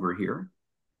window over here,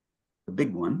 the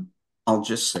big one, I'll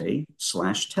just say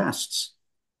slash tests.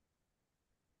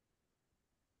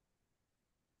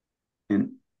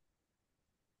 And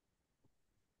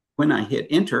when I hit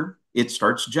enter, it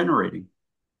starts generating.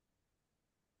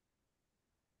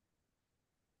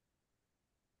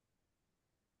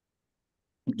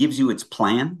 It gives you its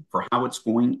plan for how it's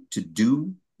going to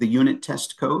do the unit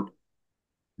test code.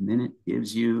 And then it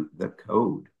gives you the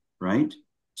code, right?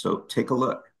 So take a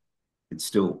look. It's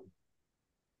still,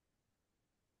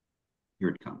 here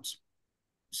it comes.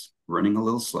 It's running a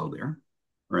little slow there,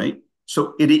 right?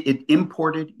 So it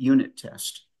imported unit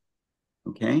test,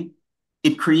 okay?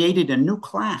 It created a new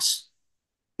class.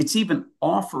 It's even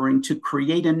offering to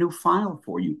create a new file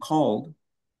for you called,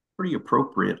 pretty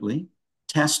appropriately,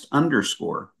 test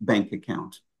underscore bank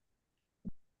account.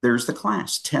 There's the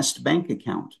class, test bank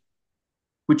account,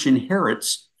 which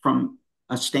inherits from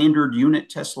a standard unit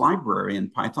test library in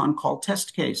Python called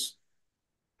test case.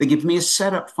 They give me a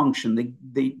setup function.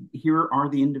 Here are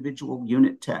the individual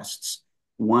unit tests.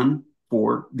 One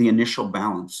for the initial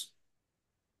balance.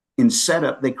 In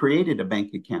setup, they created a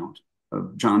bank account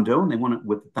of John Doe, and they want it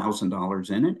with $1,000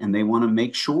 in it, and they want to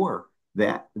make sure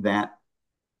that that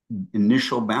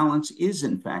initial balance is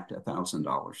in fact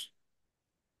 $1,000.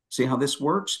 See how this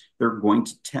works? They're going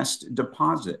to test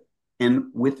deposit and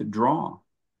withdraw,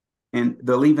 and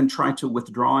they'll even try to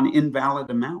withdraw an invalid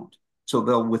amount. So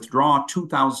they'll withdraw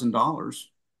 $2,000,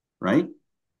 right?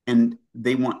 And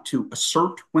they want to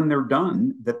assert when they're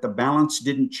done that the balance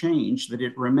didn't change, that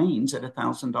it remains at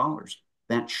 $1,000.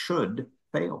 That should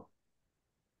fail.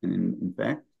 And in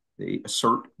fact, they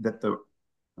assert that the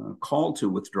call to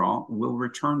withdraw will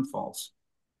return false.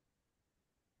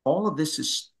 All of this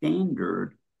is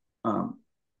standard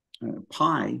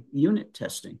Pi unit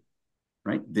testing,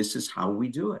 right? This is how we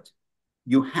do it.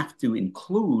 You have to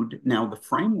include now the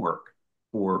framework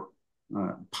for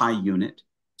Pi unit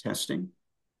testing.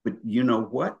 But you know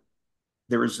what?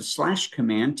 There is a slash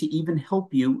command to even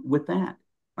help you with that,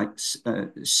 like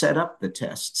set up the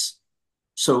tests.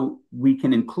 So we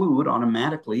can include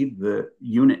automatically the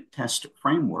unit test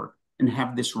framework and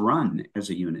have this run as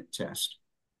a unit test.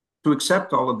 To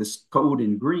accept all of this code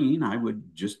in green, I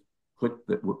would just click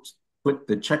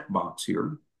the checkbox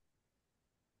here,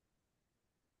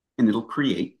 and it'll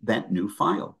create that new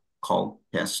file called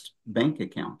test bank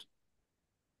account.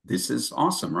 This is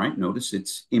awesome, right? Notice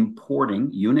it's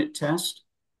importing unit test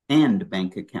and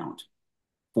bank account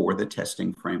for the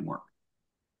testing framework.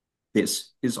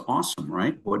 This is awesome,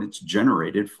 right? What it's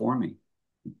generated for me.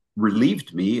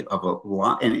 Relieved me of a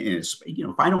lot. And it's,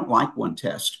 if I don't like one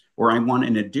test or I want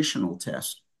an additional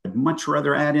test, I'd much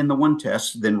rather add in the one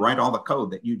test than write all the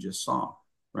code that you just saw,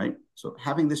 right? So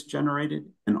having this generated,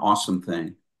 an awesome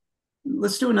thing.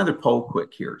 Let's do another poll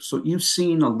quick here. So you've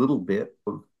seen a little bit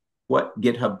of what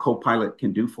GitHub Copilot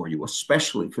can do for you,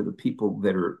 especially for the people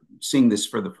that are seeing this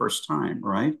for the first time,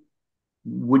 right?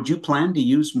 Would you plan to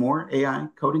use more AI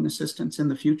coding assistants in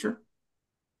the future?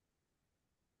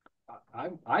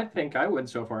 I think I would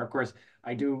so far. Of course,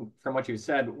 I do, from what you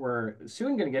said, we're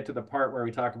soon going to get to the part where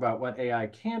we talk about what AI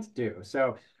can't do.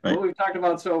 So what Right. we've talked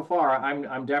about so far,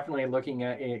 I'm definitely looking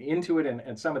into it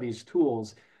and some of these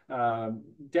tools. Uh,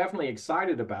 Definitely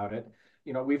excited about it.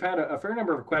 We've had a fair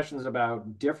number of questions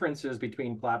about differences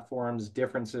between platforms,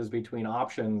 differences between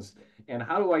options, and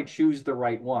how do I choose the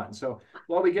right one? So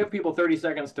while we give people 30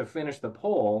 seconds to finish the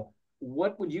poll,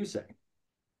 what would you say?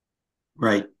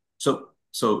 Right. So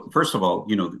first of all,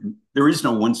 there is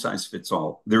no one size fits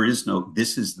all. There is no,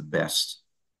 this is the best.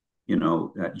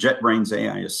 JetBrains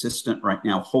AI assistant right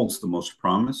now holds the most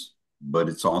promise, but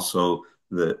it's also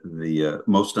the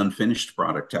most unfinished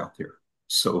product out there.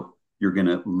 So you're going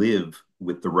to live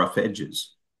with the rough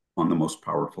edges on the most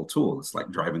powerful tool. It's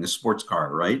like driving a sports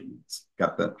car, right? It's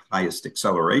got the highest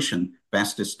acceleration,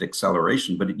 fastest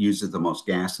acceleration, but it uses the most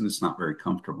gas and it's not very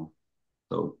comfortable.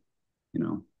 So,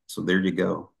 so there you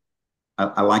go.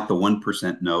 I like the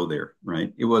 1% no there,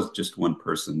 right? It was just one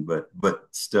person, but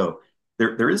still,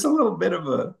 there is a little bit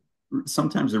of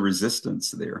sometimes a resistance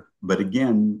there. But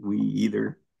again, we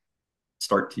either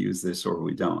start to use this or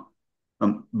we don't,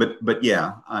 But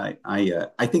yeah,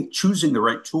 I think choosing the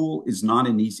right tool is not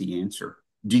an easy answer.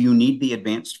 Do you need the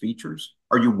advanced features?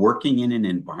 Are you working in an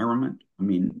environment? I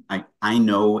mean, I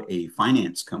know a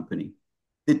finance company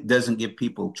that doesn't give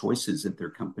people choices at their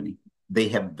company. They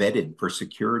have vetted for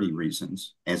security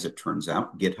reasons, as it turns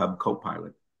out, GitHub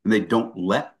Copilot, and they don't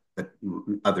let the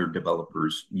other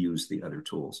developers use the other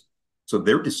tools. So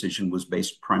their decision was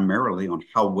based primarily on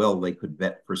how well they could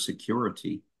vet for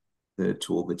security the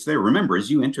tool that's there. Remember, as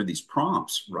you enter these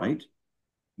prompts, right,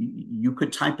 you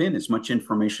could type in as much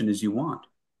information as you want.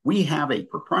 We have a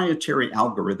proprietary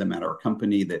algorithm at our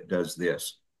company that does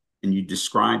this. And you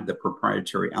describe the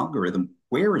proprietary algorithm.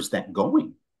 Where is that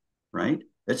going? Right?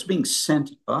 That's being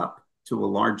sent up to a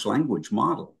large language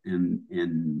model.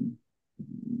 And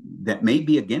that may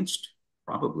be against,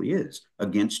 probably is,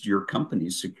 against your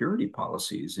company's security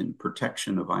policies and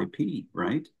protection of IP,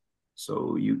 right?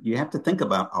 So you have to think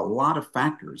about a lot of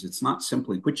factors. It's not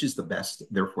simply which is the best,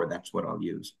 therefore that's what I'll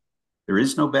use. There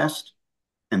is no best,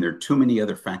 and there are too many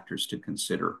other factors to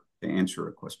consider to answer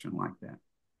a question like that.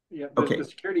 Yeah, the Okay,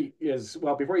 security is,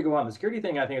 well, before you go on, the security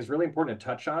thing I think is really important to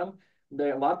touch on.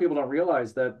 A lot of people don't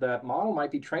realize that that model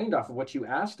might be trained off of what you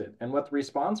asked it and what the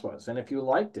response was. And if you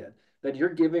liked it, that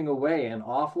you're giving away an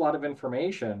awful lot of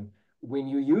information when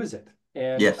you use it.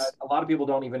 And yes, a lot of people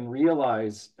don't even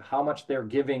realize how much they're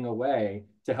giving away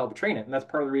to help train it. And that's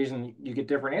part of the reason you get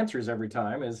different answers every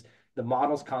time is the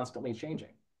model's constantly changing.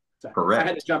 So I had to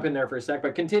correct. jump in there for a sec,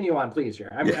 but continue on, please, here.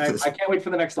 Yes. I can't wait for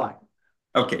the next slide.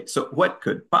 Okay, so what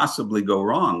could possibly go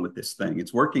wrong with this thing?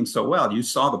 It's working so well. You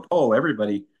saw the poll.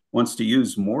 Everybody wants to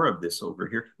use more of this over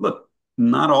here. Look,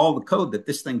 not all the code that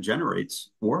this thing generates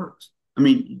works. I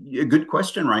mean, a good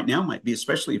question right now might be,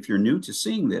 especially if you're new to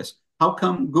seeing this, how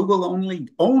come Google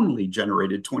only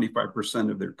generated 25%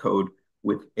 of their code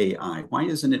with AI? Why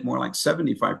isn't it more like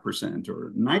 75%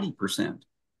 or 90%?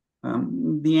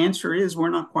 The answer is we're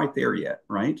not quite there yet,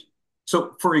 right?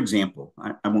 So, for example,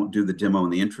 I won't do the demo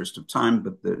in the interest of time,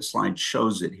 but the slide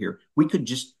shows it here. We could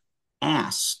just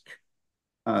ask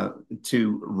uh,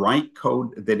 to write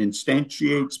code that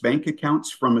instantiates bank accounts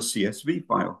from a CSV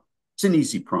file. It's an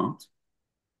easy prompt.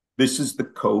 This is the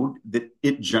code that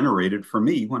it generated for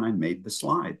me when I made the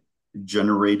slide. It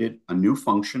generated a new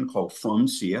function called from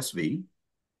CSV.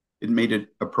 It made it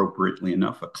appropriately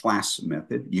enough a class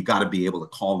method. You got to be able to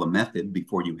call the method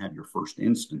before you have your first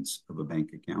instance of a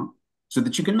bank account so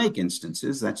that you can make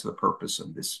instances. That's the purpose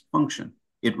of this function.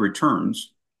 It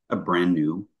returns a brand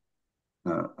new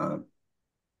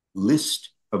list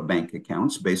of bank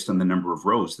accounts based on the number of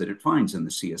rows that it finds in the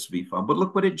CSV file. But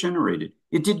look what it generated.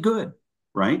 It did good,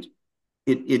 right?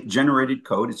 It generated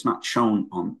code. It's not shown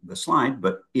on the slide,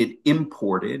 but it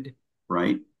imported,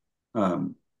 right,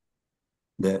 the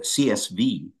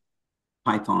CSV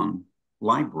Python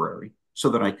library so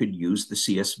that I could use the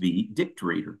CSV dict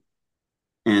reader.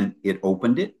 And it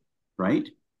opened it, right?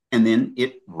 And then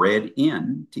it read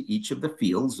in to each of the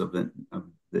fields of the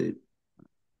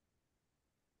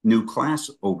new class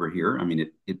over here. I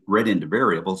mean, it read into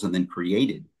variables and then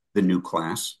created the new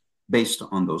class based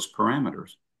on those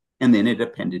parameters. And then it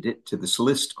appended it to this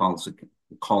list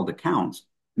called accounts.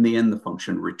 In the end, the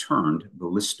function returned the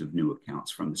list of new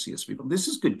accounts from the CSV. But this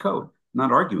is good code. I'm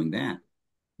not arguing that.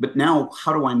 But now,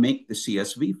 how do I make the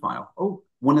CSV file? Oh,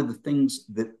 one of the things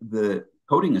that the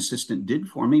coding assistant did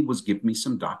for me was give me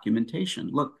some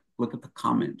documentation. Look at the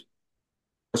comment.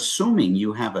 Assuming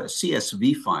you have a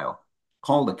CSV file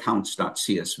called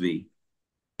accounts.csv,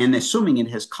 and assuming it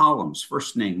has columns,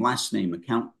 first name, last name,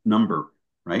 account number,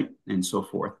 right, and so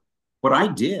forth. What I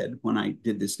did when I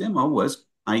did this demo was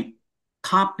I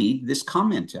copied this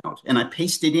comment out and I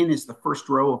pasted in as the first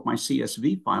row of my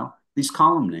CSV file these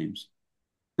column names.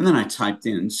 And then I typed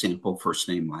in sample first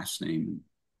name, last name,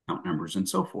 account numbers, and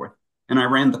so forth. And I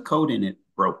ran the code and it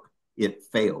broke. It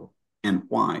failed. And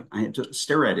why? I had to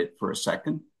stare at it for a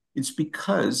second. It's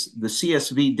because the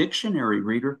CSV dictionary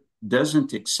reader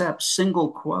doesn't accept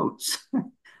single quotes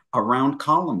around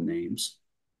column names,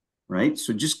 right?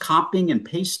 So just copying and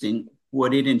pasting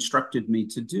what it instructed me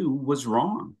to do was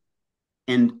wrong.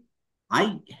 And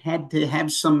I had to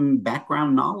have some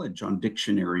background knowledge on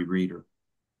dictionary reader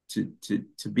to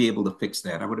be able to fix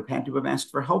that. I would have had to have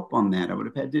asked for help on that. I would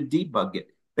have had to debug it.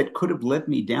 That could have led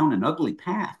me down an ugly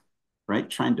path, right?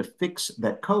 Trying to fix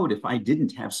that code if I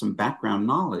didn't have some background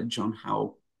knowledge on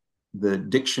how the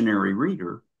dictionary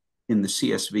reader in the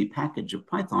CSV package of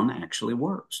Python actually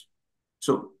works.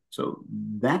 So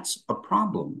that's a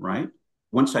problem, right?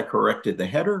 Once I corrected the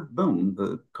header, boom,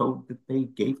 the code that they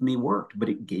gave me worked, but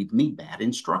it gave me bad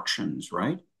instructions,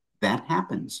 right? That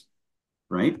happens,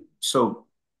 right? So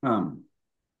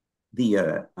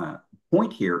the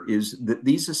point here is that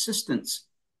these assistants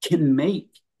can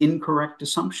make incorrect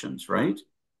assumptions, right?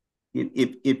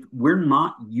 If we're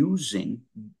not using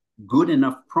good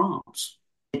enough prompts,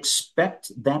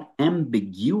 expect that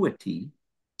ambiguity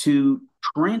to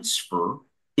transfer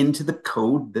into the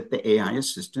code that the AI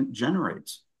assistant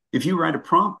generates. If you write a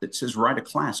prompt that says write a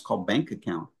class called bank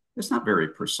account, it's not very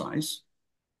precise.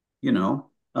 You know,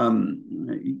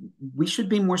 we should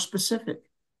be more specific.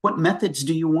 What methods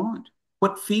do you want?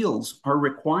 What fields are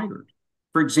required?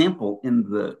 For example, in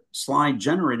the slide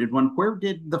generated one, where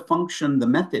did the function, the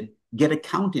method, get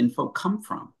account info come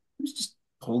from? It was just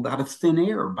pulled out of thin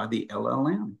air by the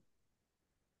LLM.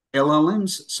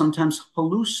 LLMs sometimes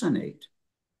hallucinate.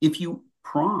 If you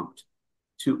prompt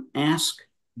to ask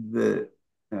the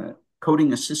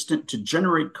coding assistant to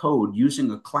generate code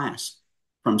using a class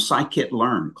from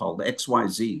scikit-learn called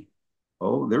XYZ,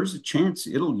 oh, there's a chance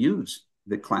it'll use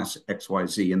the class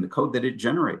XYZ in the code that it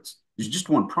generates. There's just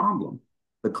one problem.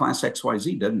 The class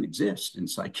XYZ doesn't exist in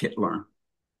scikit-learn.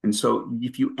 And so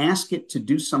if you ask it to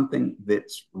do something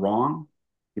that's wrong,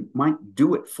 it might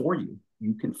do it for you.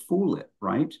 You can fool it,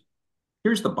 right?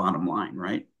 Here's the bottom line,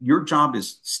 right? Your job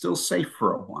is still safe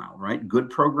for a while, right? Good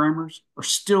programmers are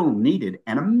still needed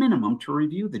at a minimum to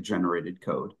review the generated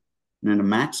code and at a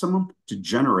maximum to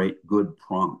generate good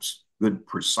prompts, good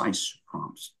precise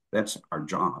prompts. That's our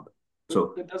job.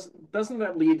 So doesn't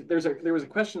that lead? There was a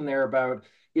question there about,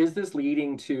 is this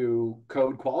leading to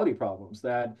code quality problems,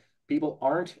 that people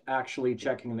aren't actually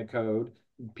checking the code?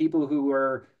 People who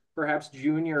are perhaps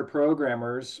junior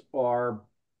programmers are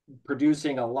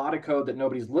producing a lot of code that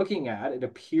nobody's looking at. It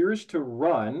appears to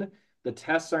run. The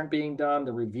tests aren't being done.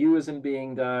 The review isn't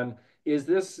being done. Is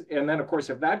this, and then of course,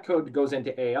 if that code goes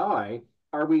into AI,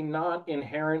 are we not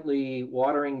inherently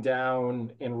watering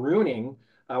down and ruining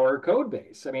our code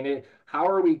base? I mean, how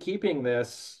are we keeping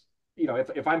this? You know,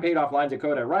 if I'm paid off lines of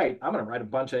code I write, I'm going to write a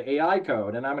bunch of AI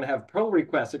code and I'm going to have pull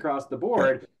requests across the yeah.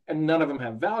 board and none of them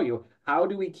have value. How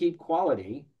do we keep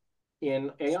quality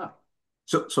in AI?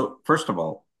 So first of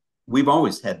all, we've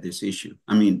always had this issue.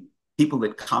 I mean, people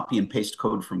that copy and paste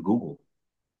code from Google,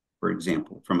 for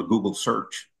example, from a Google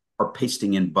search, are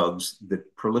pasting in bugs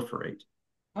that proliferate.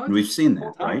 And we've seen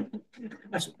that, right?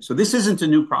 So this isn't a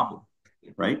new problem,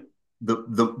 right?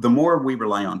 The more we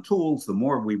rely on tools, the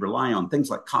more we rely on things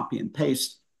like copy and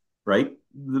paste, right?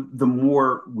 The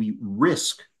more we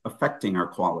risk affecting our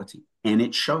quality, and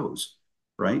it shows,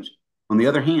 right? On the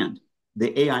other hand,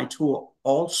 the AI tool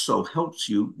also helps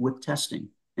you with testing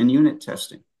and unit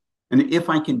testing. And if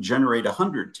I can generate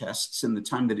 100 tests in the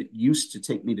time that it used to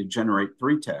take me to generate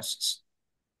 3 tests,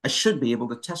 I should be able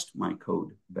to test my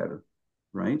code better,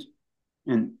 right?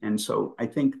 And so I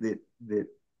think that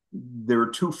there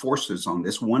are 2 forces on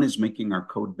this. One is making our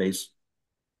code base,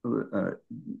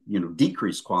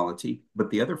 decrease quality, but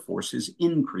the other force is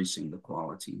increasing the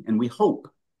quality. And we hope,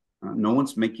 no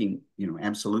one's making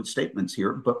absolute statements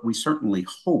here, but we certainly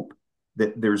hope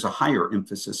that there's a higher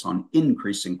emphasis on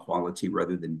increasing quality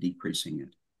rather than decreasing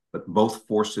it. But both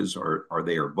forces are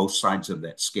there. Both sides of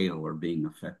that scale are being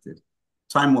affected.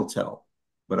 Time will tell.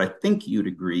 But I think you'd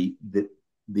agree that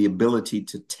the ability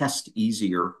to test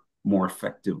easier, more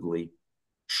effectively,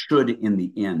 should in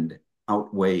the end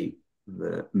outweigh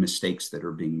the mistakes that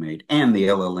are being made. And the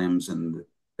LLMs and the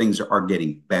things are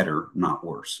getting better, not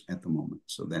worse at the moment.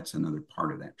 So that's another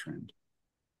part of that trend.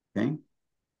 Okay.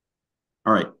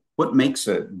 All right. What makes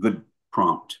a good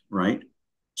prompt, right?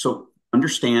 So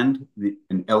understand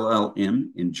an LLM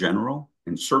in general,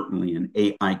 and certainly an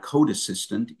AI code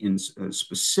assistant in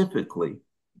specifically,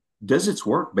 does its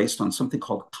work based on something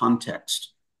called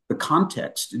context. The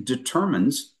context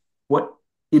determines what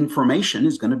information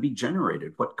is going to be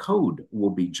generated, what code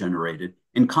will be generated.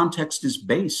 And context is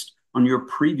based on your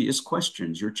previous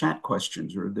questions, your chat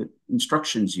questions, or the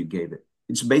instructions you gave it.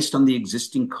 It's based on the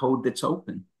existing code that's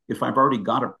open. If I've already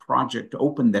got a project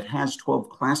open that has 12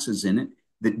 classes in it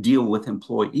that deal with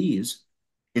employees,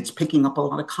 it's picking up a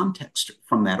lot of context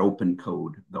from that open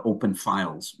code, the open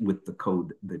files with the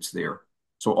code that's there.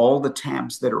 So all the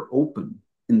tabs that are open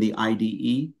in the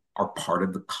IDE are part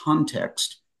of the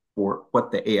context for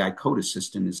what the AI code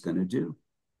assistant is going to do,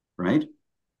 right?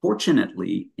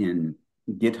 Fortunately, in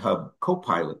GitHub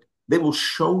Copilot, they will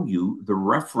show you the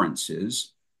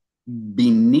references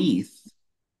beneath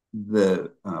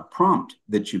the prompt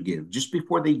that you give just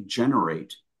before they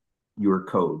generate your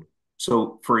code.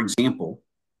 So, for example,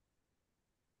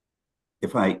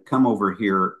 if I come over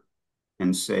here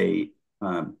and say,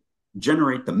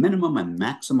 generate the minimum and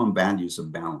maximum values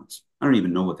of balance. I don't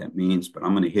even know what that means, but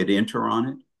I'm going to hit enter on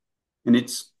it. And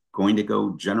it's going to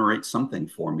go generate something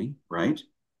for me, right?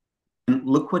 And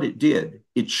look what it did.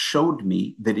 It showed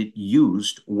me that it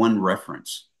used one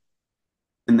reference.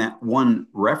 And that one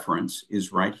reference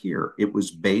is right here. It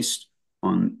was based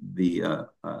on the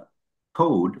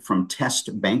code from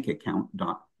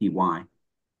testbankaccount.py,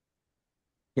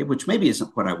 okay, which maybe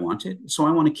isn't what I wanted. So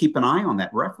I want to keep an eye on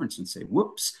that reference and say,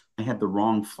 whoops, I had the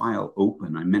wrong file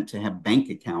open. I meant to have bank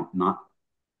account, not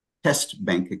test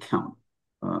bank account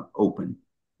open.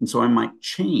 And so I might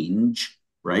change,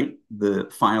 right, the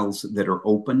files that are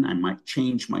open. I might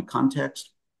change my context.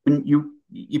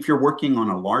 If you're working on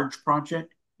a large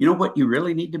project, you know what you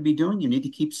really need to be doing? You need to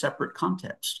keep separate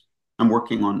context. I'm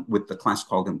working on with the class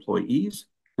called employees,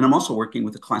 and I'm also working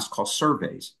with a class called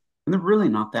surveys. And they're really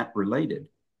not that related.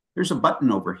 There's a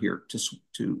button over here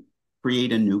to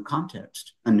create a new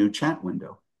context, a new chat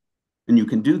window. And you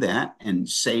can do that and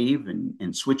save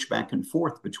and switch back and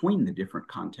forth between the different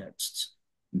contexts.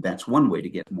 That's one way to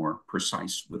get more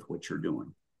precise with what you're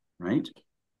doing, right?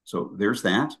 So there's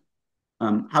that.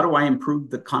 How do I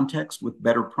improve the context with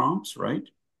better prompts, right?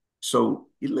 So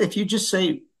if you just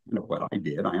say, you know what I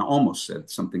did, I almost said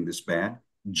something this bad,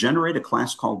 generate a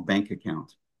class called bank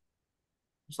account.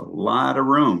 There's a lot of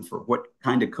room for what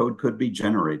kind of code could be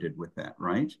generated with that,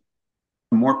 right?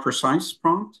 A more precise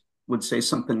prompt would say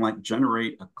something like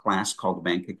generate a class called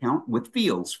bank account with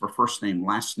fields for first name,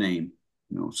 last name,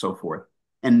 so forth,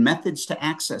 and methods to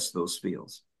access those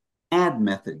fields. Add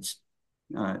methods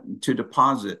to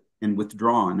deposit and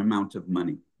withdraw an amount of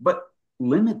money, but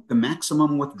limit the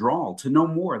maximum withdrawal to no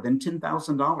more than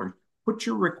 $10,000. Put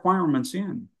your requirements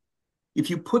in. If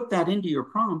you put that into your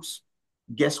prompts,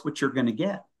 guess what you're going to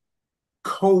get?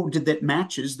 Code that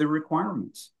matches the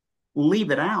requirements.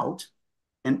 Leave it out,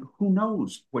 and who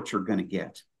knows what you're going to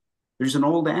get. There's an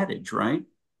old adage, right?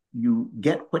 You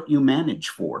get what you manage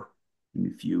for. And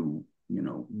if you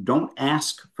don't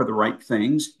ask for the right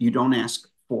things, you don't ask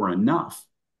for enough,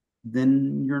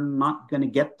 then you're not going to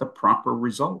get the proper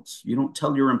results. You don't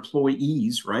tell your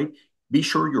employees, right? Be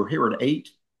sure you're here at 8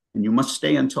 and you must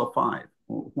stay until 5.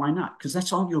 Well, why not? Because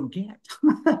that's all you'll get.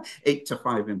 8 to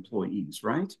 5 employees,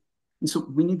 right? And so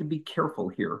we need to be careful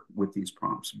here with these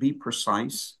prompts. Be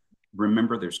precise.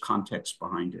 Remember, there's context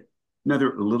behind it.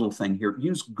 Another little thing here,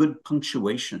 use good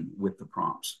punctuation with the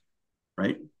prompts,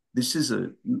 right? This is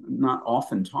a not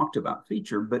often talked about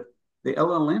feature, but the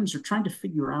LLMs are trying to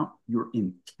figure out your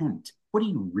intent. What are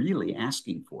you really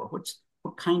asking for?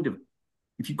 What kind of,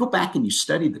 if you go back and you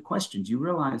study the questions, you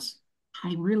realize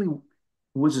I really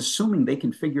was assuming they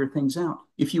can figure things out.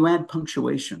 If you add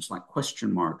punctuations like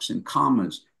question marks and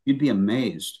commas, you'd be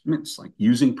amazed. I mean, it's like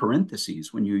using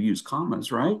parentheses when you use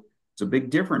commas, right? It's a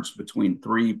big difference between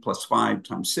 3 plus 5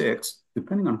 times 6,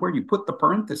 depending on where you put the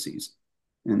parentheses.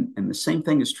 And the same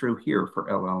thing is true here for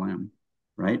LLM,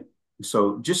 right?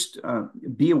 So just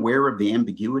be aware of the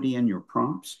ambiguity in your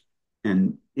prompts,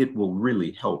 and it will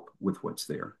really help with what's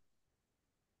there.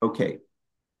 Okay.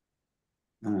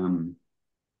 All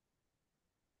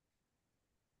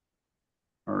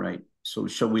right. So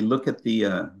shall we look at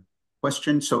the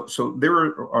question? So there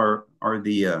are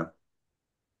the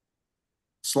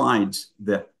slides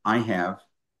that I have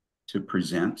to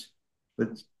present, but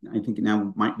I think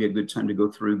now might be a good time to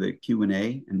go through the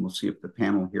Q&A, and we'll see if the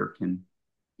panel here can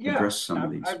Yeah, address some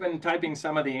of these. I've been typing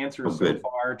some of the Oh, answers so good.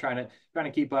 far, trying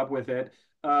to keep up with it.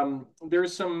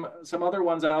 There's some other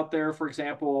ones out there. For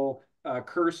example,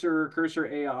 Cursor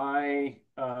AI.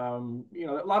 A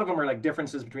lot of them are like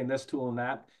differences between this tool and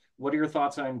that. What are your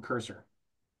thoughts on Cursor?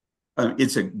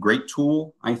 It's a great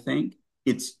tool, I think.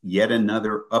 It's yet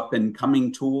another up and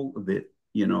coming tool that,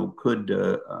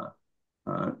 could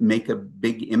make a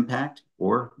big impact,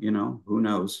 or, who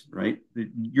knows, right?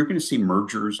 You're going to see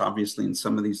mergers, obviously, in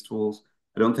some of these tools.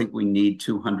 I don't think we need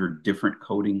 200 different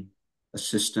coding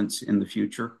assistants in the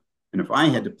future. And if I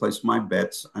had to place my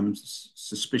bets, I'm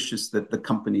suspicious that the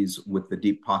companies with the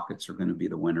deep pockets are going to be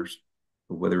the winners,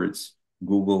 whether it's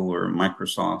Google or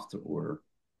Microsoft or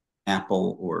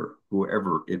Apple or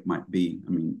whoever it might be. I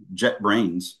mean,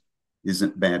 JetBrains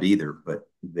isn't bad either, but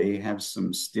they have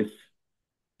some stiff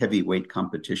heavyweight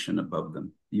competition above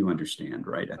them. You understand,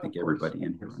 right? I think everybody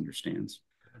in here understands.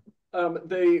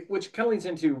 Which kind of leads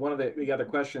into one of the other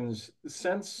questions.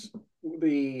 Since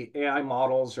the AI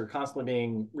models are constantly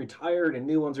being retired and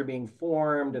new ones are being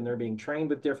formed and they're being trained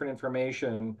with different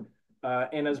information,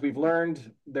 and as we've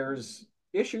learned, there's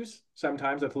issues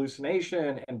sometimes with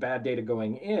hallucination and bad data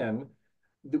going in.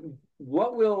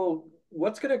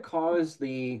 What's going to cause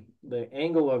the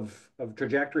angle of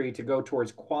trajectory to go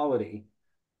towards quality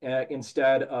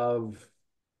instead of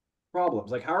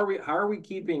problems? Like how are we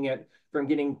keeping it from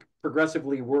getting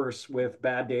progressively worse with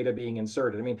bad data being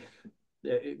inserted? I mean,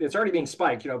 it's already being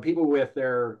spiked. People with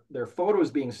their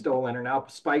photos being stolen are now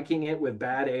spiking it with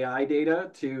bad AI data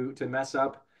to mess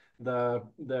up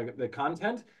the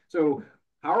content. So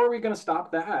how are we going to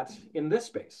stop that in this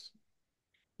space?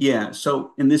 Yeah.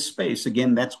 So in this space,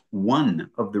 again, that's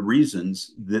one of the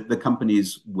reasons that the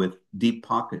companies with deep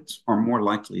pockets are more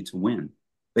likely to win.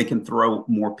 They can throw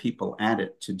more people at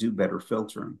it to do better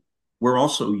filtering. We're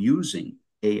also using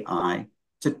AI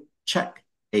to check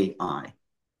AI.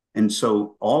 And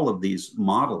so all of these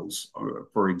models,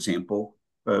 for example,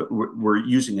 we're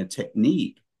using a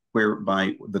technique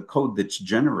whereby the code that's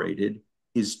generated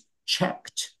is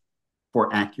checked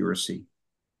for accuracy,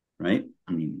 right?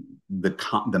 I mean, the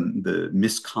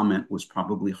miscomment was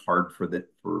probably hard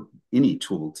for any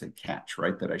tool to catch,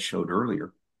 right? That I showed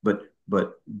earlier.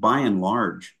 But by and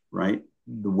large, right,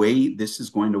 the way this is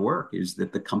going to work is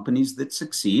that the companies that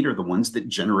succeed are the ones that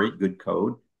generate good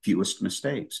code, fewest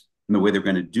mistakes. And the way they're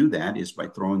going to do that is by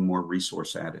throwing more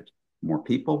resource at it, more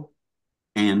people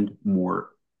and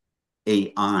more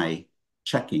AI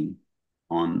checking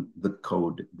on the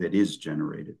code that is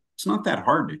generated. It's not that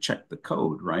hard to check the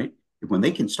code, right? When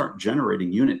they can start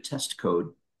generating unit test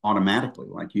code automatically,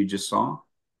 like you just saw,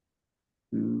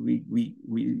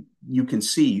 you can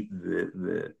see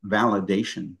the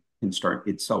validation can start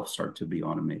to be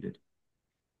automated.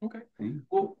 Okay. Okay?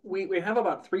 Well, we have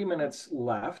about 3 minutes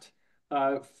left.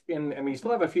 And we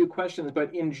still have a few questions,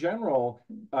 but in general,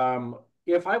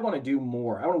 if I want to do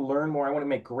more, I want to learn more, I want to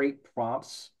make great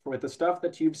prompts with the stuff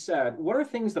that you've said, what are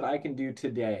things that I can do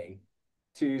today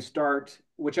to start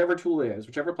whichever tool it is,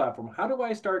 whichever platform? How do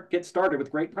I get started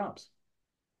with great prompts?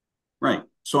 Right.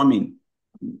 So, I mean,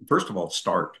 first of all,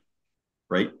 start,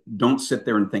 right? Don't sit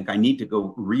there and think, I need to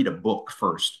go read a book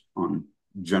first on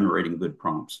generating good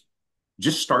prompts.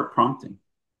 Just start prompting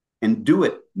and do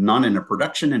it not in a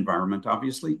production environment,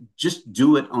 obviously. Just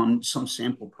do it on some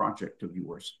sample project of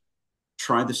yours.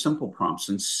 Try the simple prompts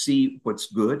and see what's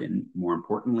good and, more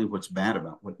importantly, what's bad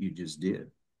about what you just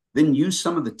did. Then use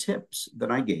some of the tips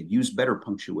that I gave. Use better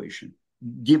punctuation.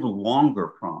 Give longer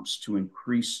prompts to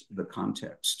increase the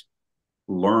context.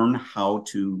 Learn how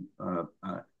to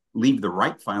leave the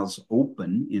right files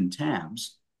open in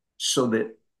tabs so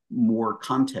that more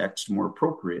context, more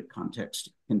appropriate context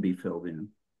can be filled in.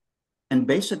 And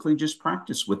basically just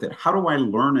practice with it. How do I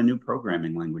learn a new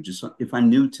programming language? If I'm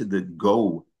new to the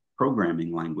Go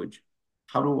programming language,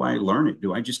 how do I learn it?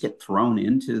 Do I just get thrown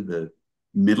into the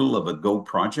middle of a Go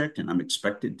project and I'm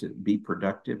expected to be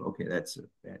productive? Okay, that's a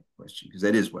bad question because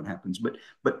that is what happens.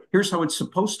 But here's how it's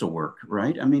supposed to work,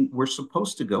 right? I mean, we're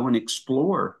supposed to go and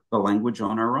explore the language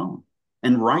on our own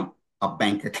and write a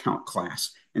bank account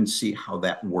class and see how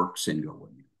that works in Go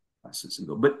classes and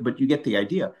Go. But you get the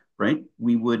idea, right?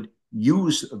 We would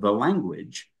use the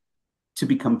language to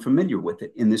become familiar with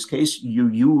it. In this case, you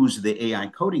use the AI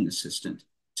coding assistant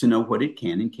to know what it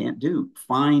can and can't do.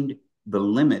 Find the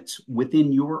limits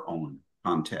within your own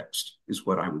context, is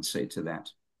what I would say to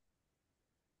that.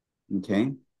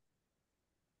 Okay.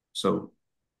 So,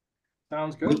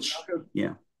 Sounds good. Sounds good.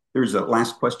 yeah, there's a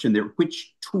last question there.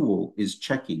 Which tool is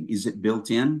checking? Is it built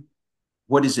in?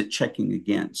 What is it checking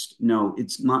against? No,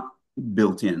 it's not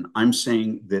built in. I'm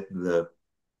saying that the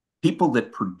people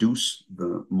that produce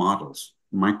the models,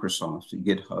 Microsoft,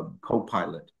 GitHub,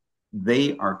 Copilot,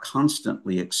 they are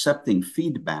constantly accepting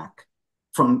feedback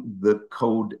from the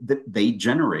code that they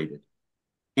generated.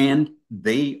 And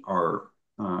they are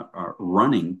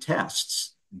running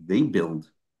tests. They build,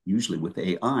 usually with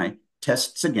AI,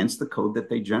 tests against the code that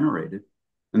they generated.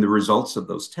 And the results of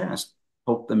those tests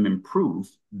help them improve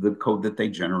the code that they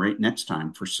generate next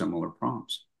time for similar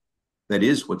prompts. That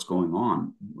is what's going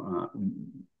on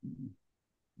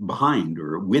behind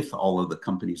or with all of the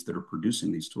companies that are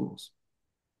producing these tools.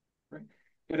 Right.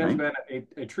 It has Right? been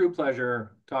a true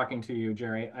pleasure talking to you,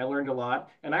 Jerry. I learned a lot,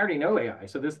 and I already know AI,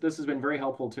 so this has been very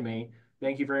helpful to me.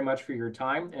 Thank you very much for your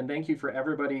time, and thank you for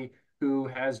everybody who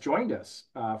has joined us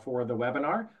for the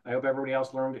webinar. I hope everybody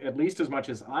else learned at least as much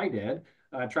as I did.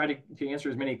 Try to answer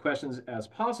as many questions as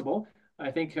possible.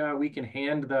 I think we can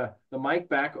hand the mic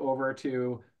back over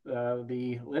to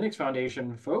the Linux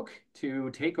Foundation folk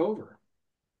to take over.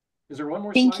 Is there one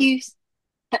more Thank slide? you.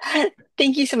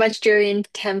 Thank you so much, Jerry and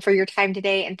Tim, for your time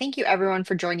today, and thank you everyone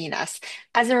for joining us.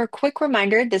 As a quick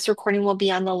reminder, this recording will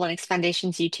be on the Linux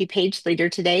Foundation's YouTube page later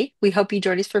today. We hope you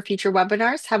join us for future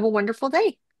webinars. Have a wonderful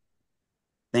day.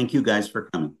 Thank you guys for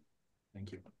coming.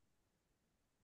 Thank you.